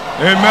on you.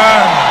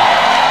 Amen.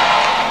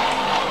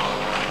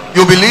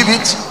 You believe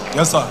it?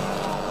 Yes, sir.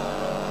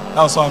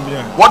 That's why I'm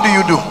here. What do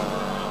you do?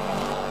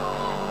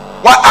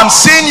 What? I'm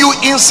seeing you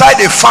inside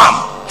a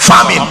farm.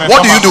 Farming.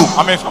 What do you do?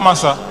 I'm a farmer,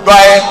 sir. You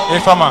are A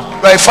farmer.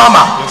 you are a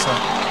farmer. Yes, sir.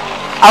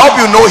 I hope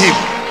you know him.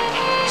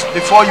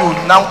 Before you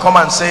now come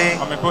and say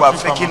I'm a you are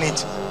poultry faking farmer.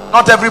 it.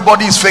 Not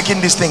everybody is faking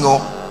this thing.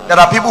 Oh, there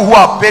are people who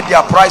have paid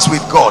their price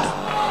with God.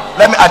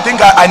 I think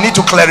I need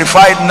to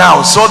clarify it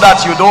now, so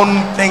that you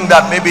don't think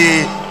that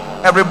maybe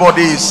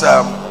everybody is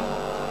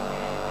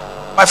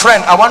my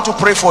friend. I want to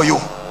pray for you.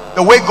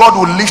 The way God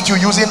will lift you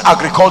using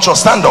agriculture,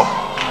 stand up.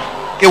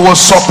 It will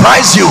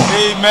surprise you.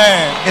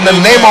 Amen. In the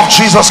name of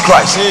Jesus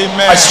Christ.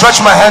 Amen. I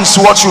stretch my hands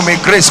towards you. May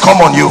grace come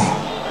on you.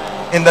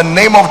 In the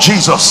name of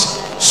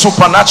Jesus.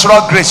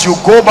 Supernatural grace. You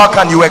go back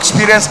and you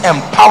experience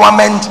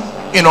empowerment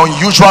in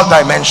unusual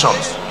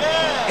dimensions.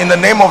 In the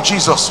name of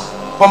Jesus.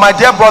 For my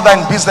dear brother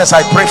in business,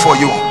 I pray for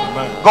you.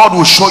 Amen. God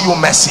will show you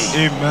mercy.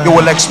 Amen. You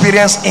will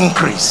experience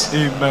increase.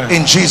 Amen.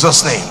 In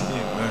Jesus' name.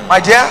 Amen. My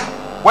dear,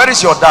 where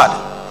is your dad?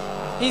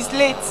 He's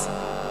late.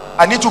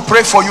 I need to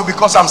pray for you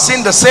because I'm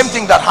seeing the same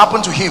thing that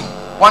happened to him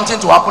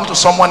wanting to happen to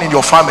someone in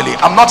your family.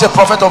 I'm not a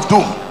prophet of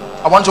doom.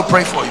 I want to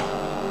pray for you.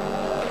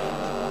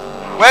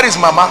 Where is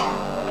Mama?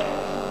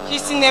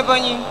 She's in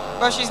Ebony,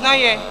 but she's not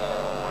here.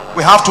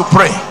 We have to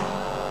pray.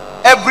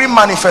 Every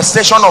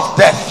manifestation of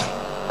death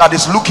that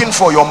is looking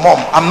for your mom,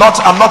 I'm not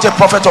a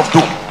prophet of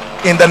doom.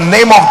 In the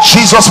name of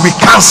Jesus, we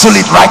cancel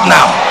it right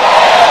now.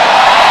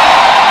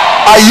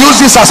 I use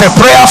this as a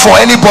prayer for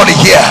anybody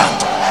here.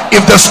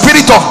 If the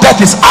spirit of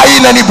death is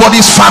eyeing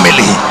anybody's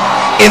family,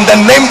 in the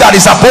name that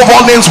is above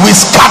all names, we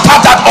scatter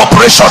that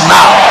operation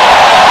now.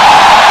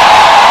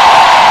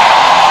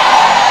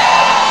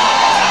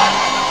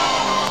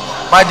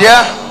 My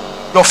dear,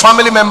 your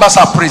family members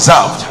are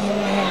preserved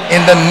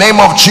in the name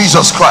of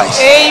Jesus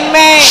Christ.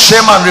 Amen.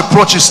 Shame and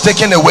reproach is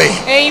taken away.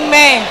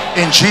 Amen.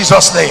 In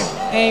Jesus' name.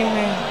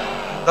 Amen.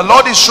 The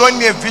Lord is showing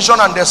me a vision,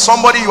 and there's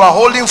somebody, you are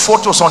holding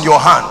photos on your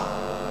hand.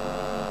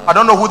 I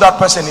don't know who that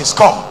person is.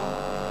 Come.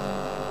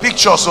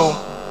 Picture. So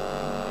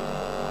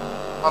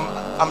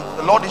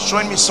the Lord is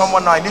showing me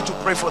someone now. I need to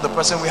pray for the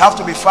person. We have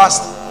to be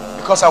fast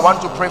because I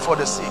want to pray for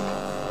the sick.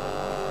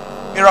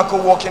 Miracle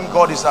working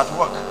God is at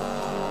work.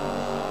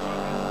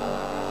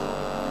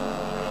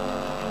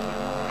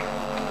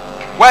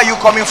 Where are you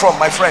coming from,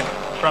 my friend?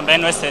 From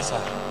Benue State, sir.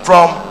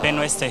 From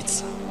Benue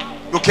State.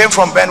 You came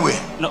from Benue?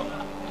 No.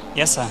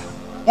 Yes, sir.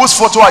 Whose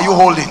photo are you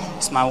holding?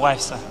 It's my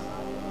wife, sir.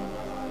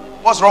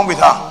 What's wrong with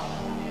her?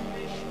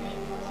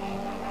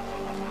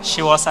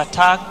 She was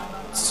attacked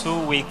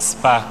 2 weeks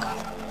back.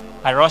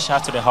 I rushed her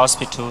to the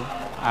hospital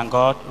and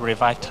God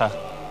revived her.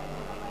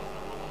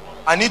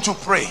 I need to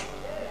pray.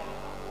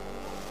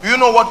 Do you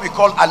know what we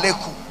call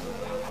Aleku?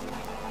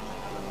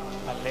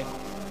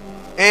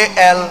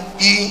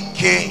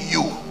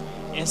 A-L-E-K-U.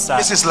 Yes, sir.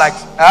 This is like,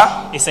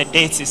 It's a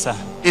deity, sir.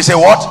 It's a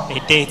what? A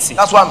deity.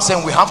 That's why I'm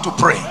saying we have to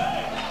pray.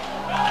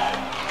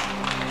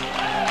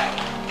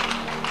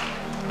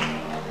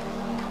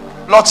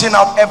 Blotting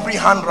out every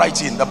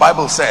handwriting, the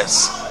Bible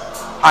says,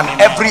 and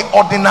Amen. every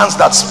ordinance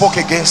that spoke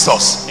against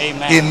us.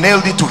 Amen. He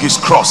nailed it to his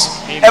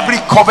cross. Amen.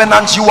 Every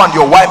covenant you and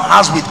your wife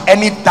has with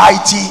any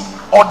deity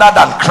other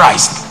than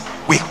Christ,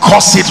 we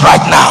curse it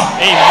right now.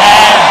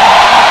 Amen.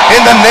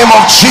 In the name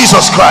of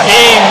Jesus Christ.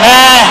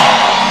 Amen.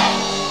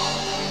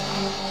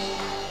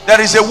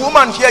 There is a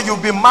woman here,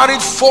 you've been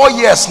married 4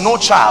 years, no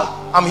child.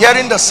 I'm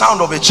hearing the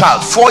sound of a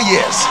child. 4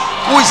 years.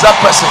 Who is that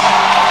person?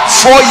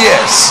 4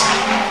 years.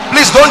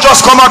 Please don't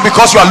just come out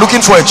because you are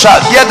looking for a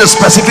child. Hear the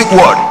specific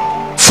word.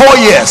 4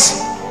 years.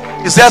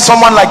 Is there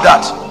someone like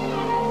that?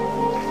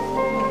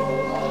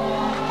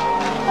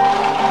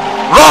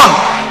 Run.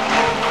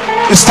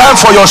 It's time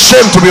for your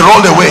shame to be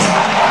rolled away.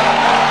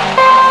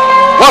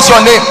 What's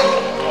your name?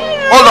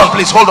 Hold on,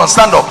 please. Hold on.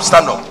 Stand up.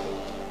 Stand up.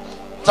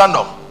 Stand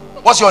up.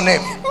 What's your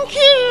name?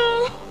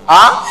 Nkiru.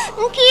 Huh?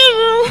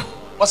 Nkiru.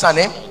 What's her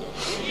name?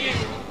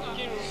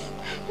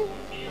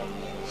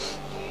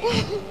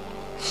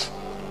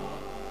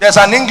 There's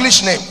an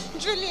English name.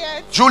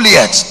 Juliet.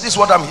 Juliet. This is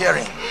what I'm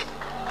hearing.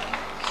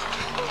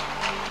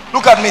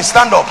 Look at me.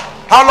 Stand up.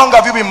 How long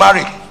have you been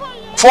married?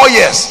 4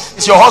 years.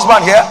 Is your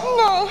husband here?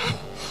 No.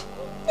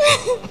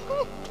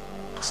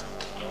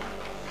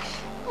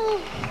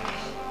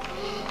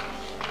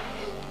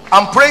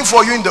 I'm praying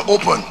for you in the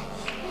open,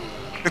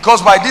 because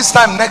by this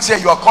time next year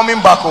you are coming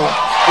back home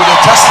with a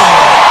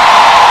testimony.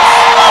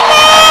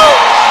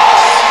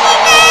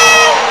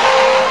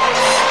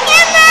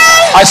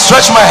 I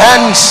stretch my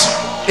hands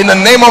in the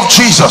name of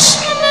Jesus.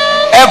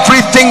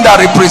 Everything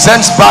that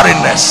represents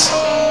barrenness,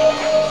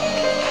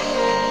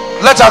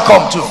 let her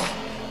come too.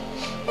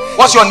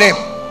 What's your name?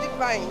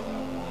 Divine.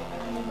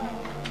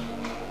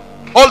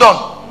 Hold on.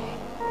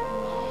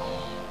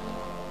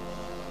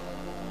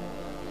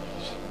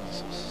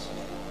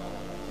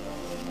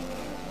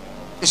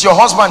 Is your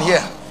husband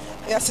here?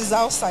 Yes, he's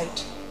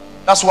outside.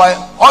 That's why,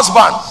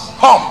 husband,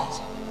 come.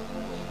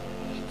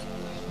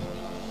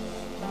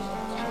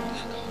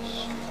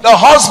 The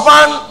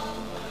husband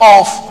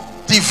of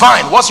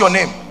Divine. What's your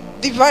name?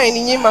 Divine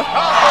Inyima.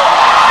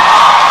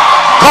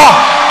 Come.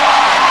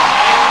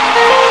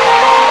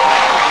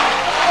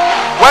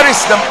 Where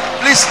is the,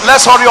 please,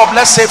 let's hurry up,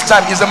 let's save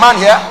time. Is the man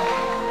here?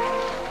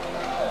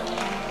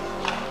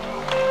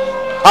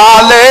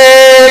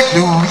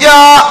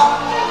 Hallelujah.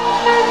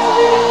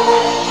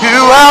 You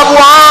have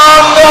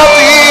won the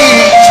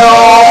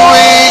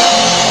victory.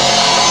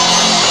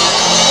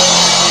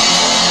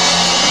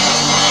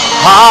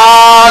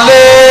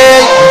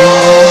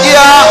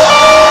 Hallelujah.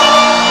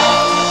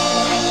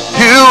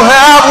 You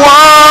have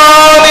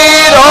won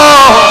it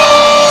all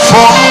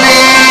for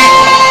me.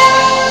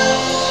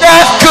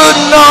 Death could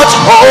not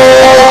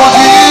hold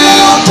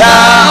you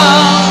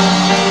down.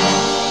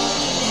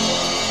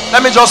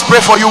 Let me just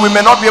pray for you. We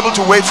may not be able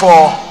to wait for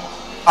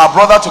our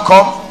brother to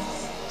come.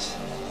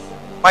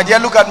 My dear,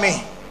 look at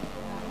me.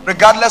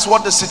 Regardless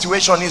what the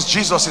situation is,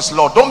 Jesus is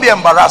Lord. Don't be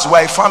embarrassed.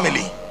 We're a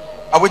family.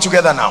 Are we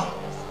together now?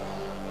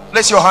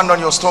 Place your hand on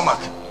your stomach.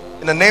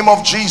 In the name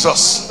of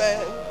Jesus,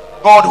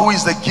 God, who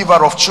is the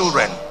giver of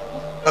children,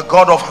 the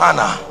God of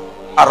Hannah,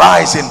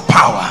 arise in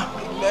power.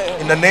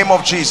 In the name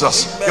of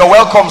Jesus. You're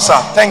welcome,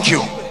 sir. Thank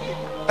you.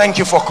 Thank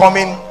you for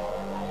coming.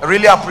 I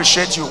really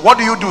appreciate you. What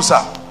do you do,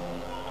 sir?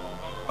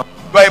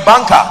 You're a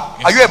banker.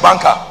 Yes. Are you a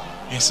banker?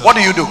 Yes, sir. What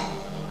do you do?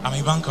 I'm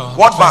a banker.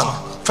 What bank?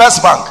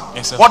 First bank.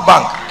 Yes, sir. What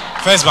bank?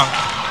 First bank.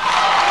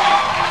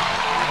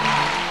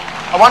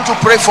 I want to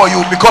pray for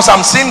you because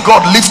I'm seeing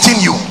God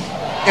lifting you.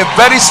 A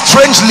very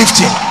strange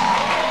lifting.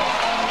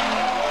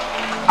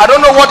 I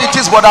don't know what it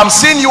is, but I'm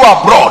seeing you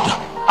abroad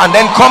and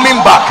then coming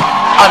back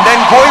and then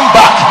going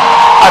back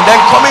and then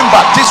coming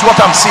back. This is what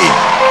I'm seeing.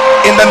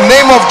 In the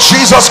name of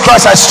Jesus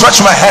Christ, I stretch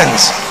my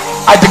hands.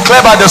 I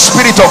declare by the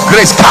Spirit of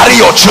grace, carry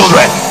your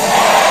children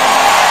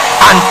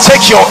and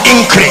take your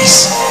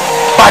increase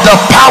by the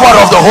power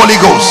of the Holy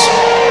Ghost.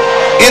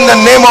 In the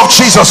name of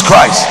Jesus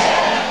Christ.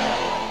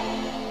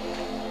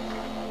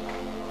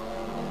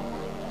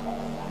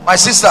 My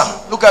sister,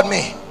 look at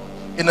me.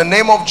 In the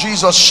name of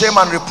Jesus, shame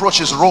and reproach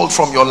is rolled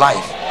from your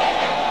life.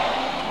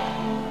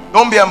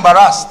 Don't be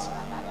embarrassed.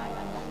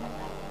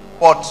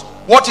 But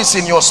what is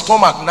in your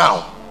stomach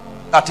now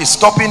that is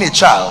stopping a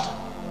child?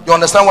 You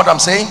understand what I'm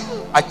saying?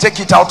 I take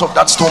it out of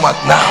that stomach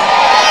now.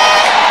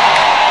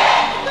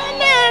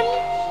 Amen.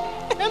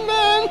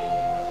 Amen.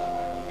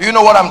 Do you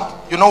know what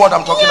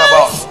I'm talking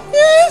about?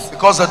 Yes.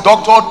 Because the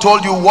doctor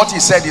told you what he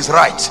said is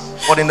right.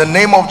 But in the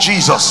name of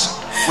Jesus,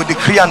 we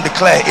decree and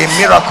declare a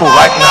miracle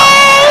right now.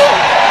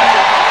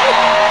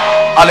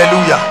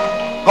 Hallelujah.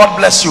 God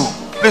bless you.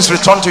 Please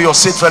return to your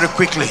seat very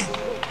quickly.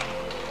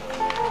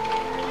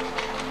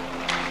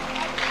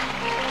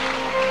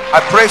 I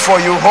pray for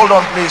you. Hold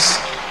on, please.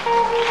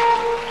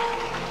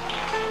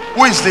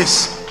 Who is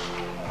this?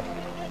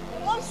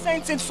 Mom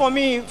sent it for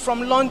me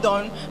from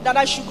London that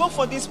I should go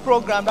for this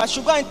program, that I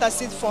should go and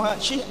intercede for her.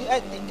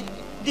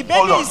 The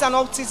baby is an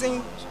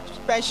autism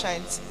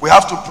patient. We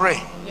have to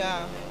pray.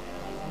 Yeah.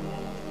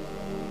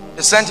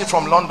 They sent it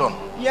from London.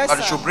 Yes, that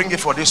you sir. should bring it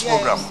for this Yes,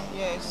 program.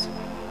 yes.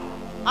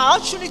 I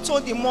actually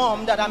told the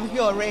mom that I'm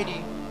here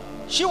already.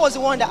 She was the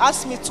one that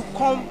asked me to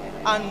come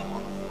and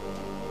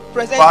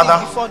present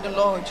Father, it before the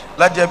Lord.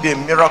 Let there be a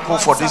miracle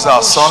for this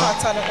our son.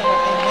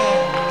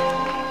 Amen.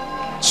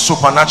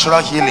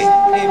 Supernatural healing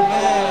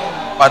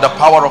Amen. by the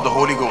power of the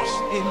Holy Ghost.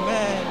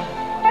 Amen.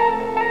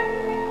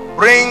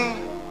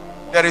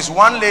 There is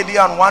one lady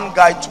and one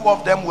guy. Two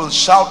of them will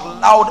shout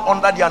loud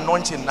under the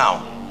anointing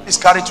now. Please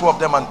carry two of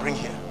them and bring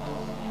here.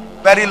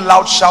 Very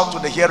loud shout to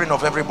the hearing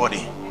of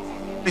everybody.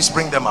 Please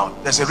bring them out.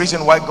 There's a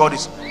reason why God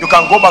is. You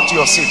can go back to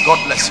your seat. God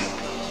bless you.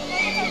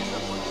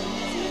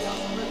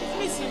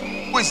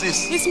 Who is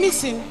this? He's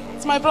missing.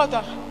 It's my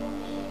brother.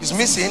 He's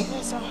missing.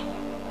 Yes, sir.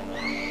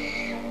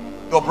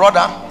 Your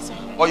brother Yes, sir.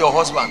 or your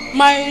husband?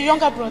 My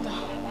younger brother.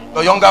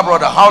 Your younger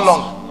brother. How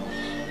long?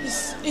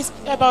 It's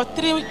about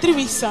three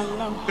weeks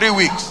now. 3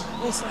 weeks.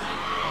 Yes, sir.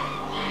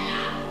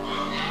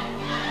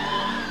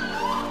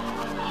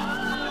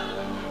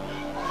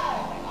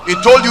 He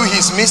told you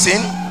he's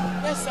missing.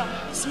 Yes, sir.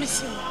 He's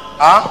missing.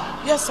 Huh?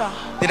 Yes, sir.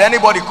 Did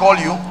anybody call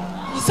you?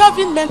 He's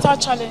having mental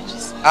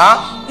challenges.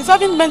 Huh? He's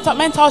having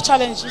mental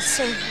challenges,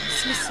 so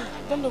he's missing.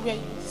 I don't know where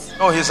he is.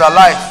 No, he's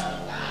alive.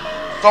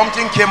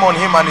 Something came on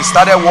him and he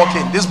started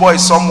walking. This boy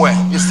is somewhere.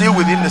 He's still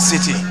within the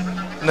city.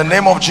 In the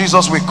name of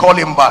Jesus, we call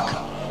him back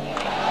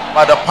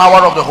by the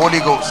power of the Holy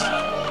Ghost.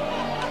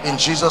 In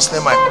Jesus'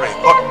 name I pray.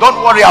 God,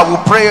 don't worry, I will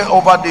pray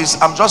over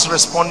this. I'm just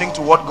responding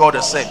to what God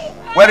has said.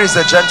 Where is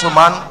the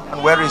gentleman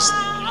and where is...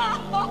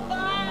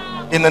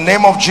 In the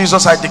name of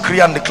Jesus, I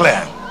decree and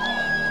declare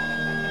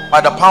by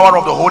the power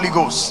of the Holy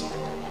Ghost.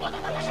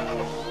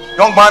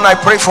 Young man, I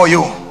pray for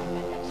you.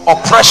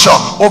 Oppression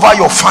over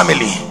your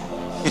family,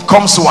 it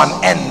comes to an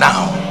end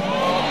now.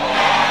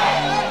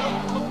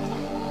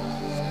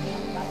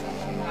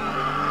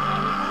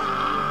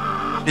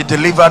 Be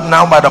delivered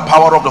now by the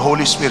power of the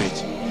Holy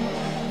Spirit.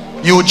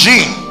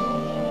 Eugene.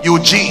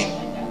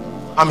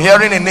 I'm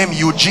hearing a name,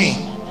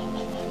 Eugene.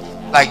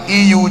 Like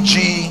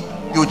E-U-G,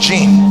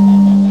 Eugene.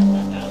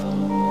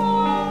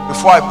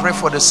 Before I pray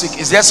for the sick,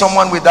 is there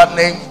someone with that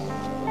name?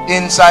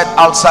 Inside,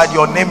 outside,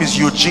 your name is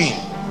Eugene.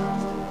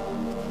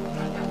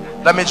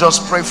 Let me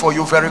just pray for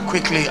you very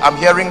quickly. I'm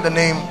hearing the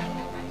name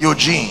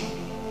Eugene.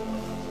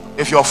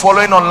 If you're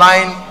following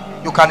online,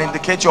 you can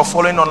indicate you're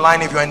following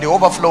online. If you're in the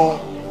overflow,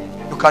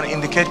 you can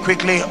indicate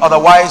quickly.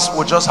 Otherwise,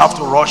 we'll just have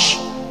to rush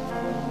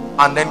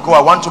and then go.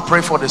 I want to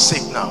pray for the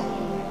sick now.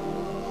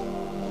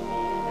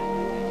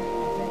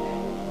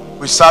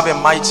 We serve a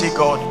mighty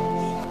God.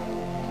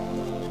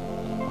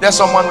 There's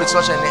someone with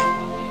such a name.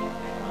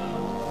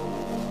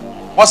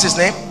 What's his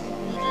name?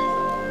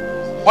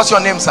 What's your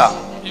name, sir?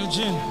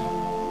 Eugene.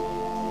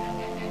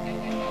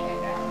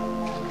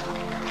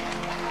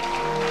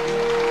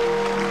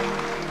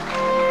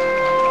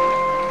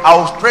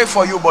 I'll pray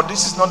for you, but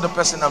this is not the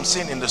person I'm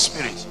seeing in the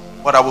spirit.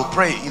 But I will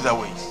pray either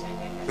way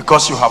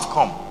because you have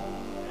come.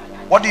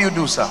 What do you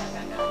do, sir?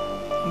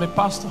 I'm a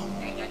pastor.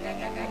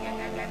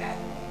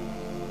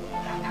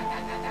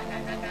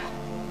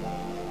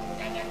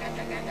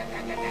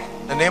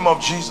 In the name of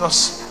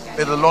Jesus,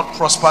 may the Lord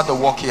prosper the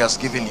work he has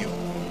given you.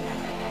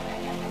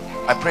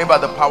 I pray by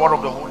the power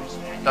of the Holy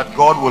Spirit that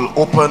God will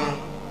open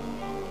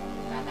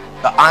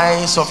the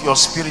eyes of your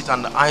spirit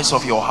and the eyes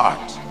of your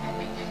heart,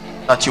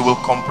 that you will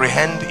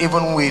comprehend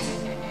even with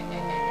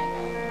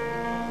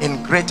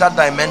in greater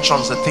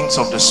dimensions the things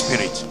of the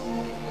spirit,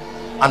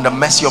 and the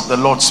mercy of the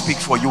Lord speak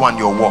for you and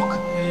your walk.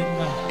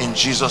 Amen. In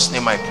Jesus'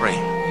 name I pray.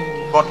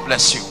 God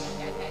bless you.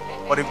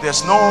 But if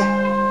there's no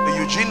the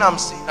Eugene I'm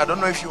seeing, I don't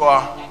know if you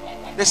are,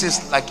 this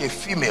is like a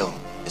female.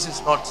 This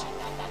is not,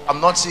 I'm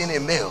not seeing a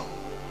male,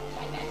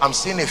 I'm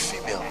seeing a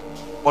female.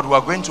 But we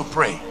are going to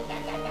pray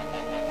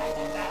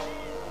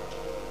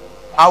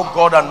how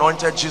God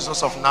anointed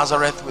Jesus of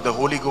Nazareth with the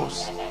Holy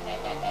Ghost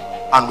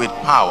and with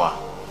power.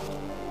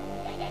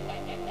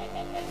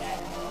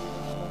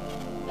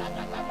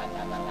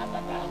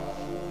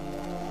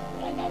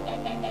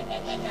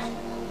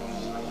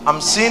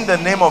 I'm seeing the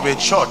name of a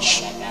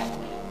church.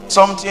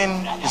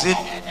 Something, is it,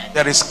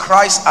 there is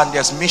Christ and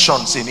there's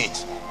missions in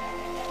it.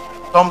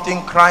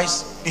 Something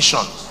Christ,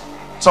 missions.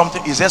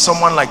 Something, is there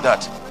someone like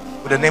that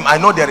with the name? I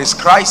know there is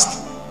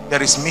Christ,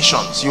 there is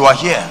missions. You are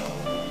here.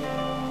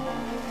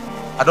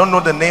 I don't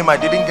know the name. I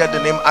didn't get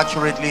the name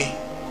accurately,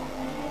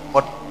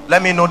 but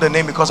let me know the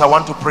name because I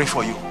want to pray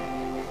for you.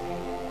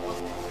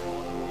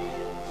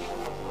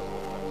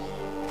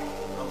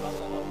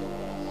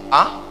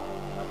 Huh?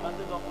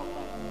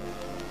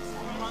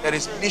 There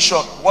is mission.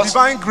 What's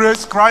Divine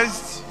Grace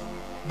Christ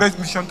Based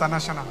Mission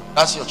International.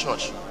 That's your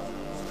church.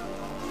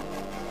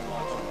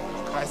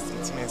 Christ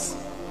Intimacy.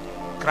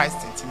 Christ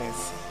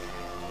Intimacy.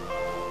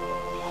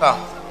 Sir,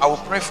 I will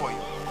pray for you.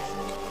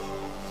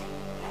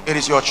 It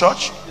is your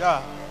church?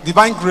 Yeah.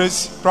 Divine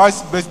Grace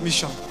Christ Based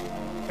Mission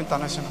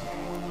International.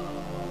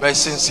 You're a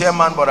sincere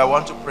man, but I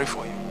want to pray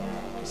for you.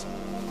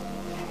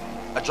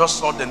 I just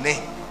saw the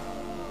name.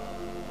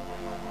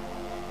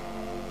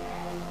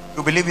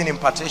 You believe in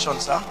impartation,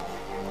 sir?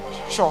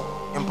 Sure.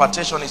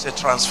 Impartation is a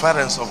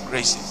transference of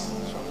graces.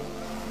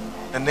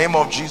 In the name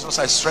of Jesus,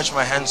 I stretch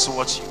my hands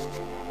towards you.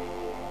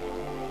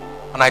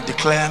 And I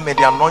declare, may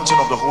the anointing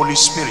of the Holy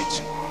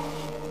Spirit,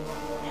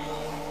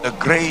 the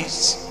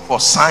grace for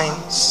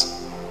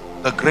signs,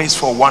 the grace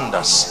for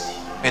wonders,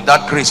 may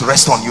that grace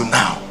rest on you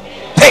now.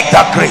 Take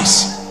that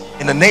grace.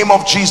 In the name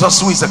of Jesus,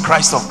 who is the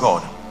Christ of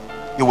God,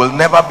 you will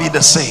never be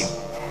the same.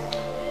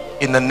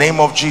 In the name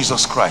of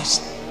Jesus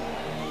Christ.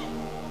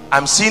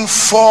 I'm seeing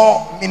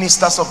 4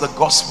 ministers of the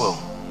gospel,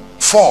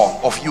 4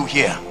 of you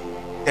here.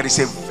 There is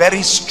a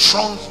very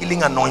strong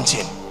healing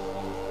anointing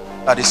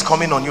that is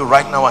coming on you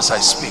right now as I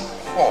speak.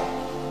 4.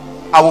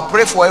 I will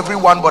pray for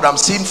everyone, but I'm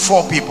seeing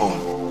 4 people.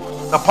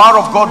 The power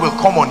of God will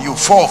come on you.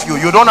 4 of you.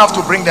 You don't have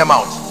to bring them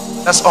out.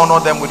 Let's honor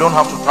them. We don't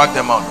have to drag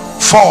them out.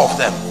 4 of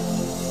them.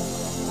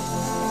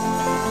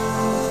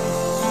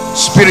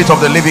 Spirit of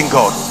the living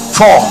God,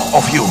 4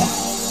 of you,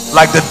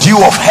 like the dew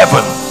of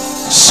heaven.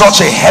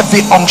 Such a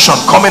heavy unction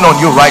coming on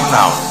you right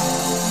now.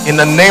 In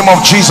the name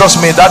of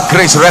Jesus, may that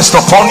grace rest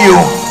upon you,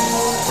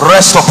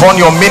 rest upon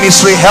your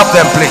ministry. Help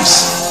them,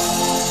 please.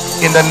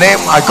 In the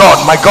name, my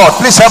God,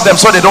 please help them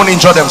so they don't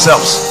injure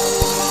themselves.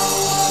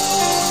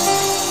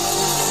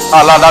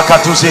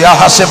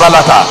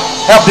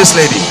 Help this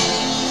lady.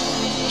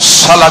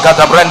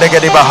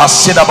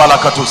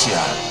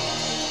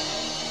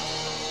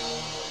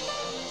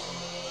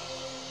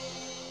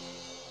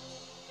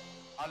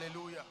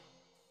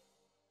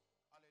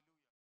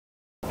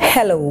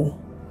 Hello.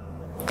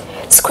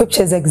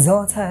 Scriptures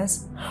exhort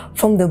us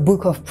from the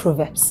book of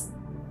Proverbs.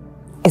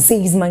 It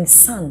says, my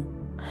son,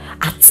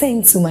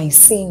 attend to my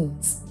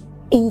sayings,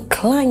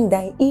 incline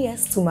thy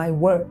ears to my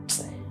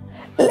words,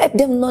 let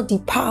them not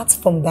depart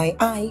from thy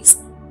eyes,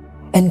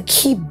 and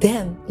keep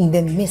them in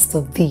the midst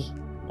of thee.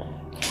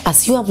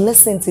 As you have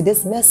listened to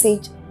this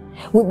message,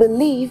 we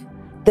believe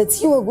that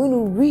you are going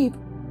to reap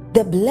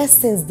the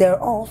blessings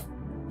thereof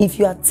if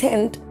you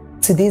attend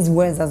to these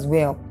words as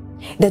well,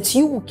 that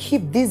you will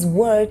keep these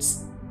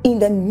words in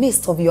the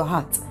midst of your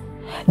heart,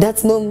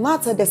 that no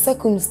matter the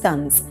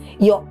circumstance,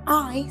 your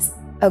eyes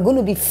are going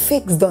to be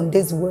fixed on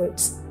these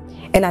words.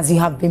 And as you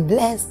have been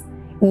blessed,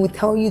 we will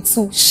tell you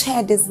to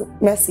share this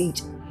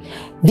message.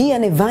 Be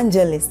an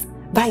evangelist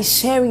by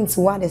sharing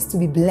to others to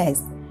be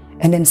blessed.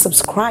 And then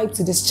subscribe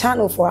to this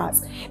channel for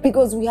us,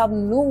 because we have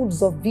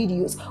loads of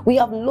videos, we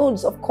have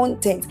loads of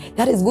content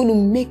that is going to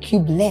make you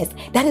blessed,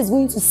 that is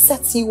going to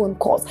set you on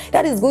course,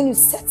 that is going to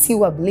set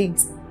you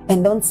ablaze.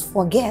 And don't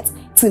forget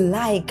to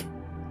like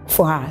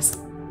for us.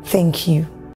 Thank you.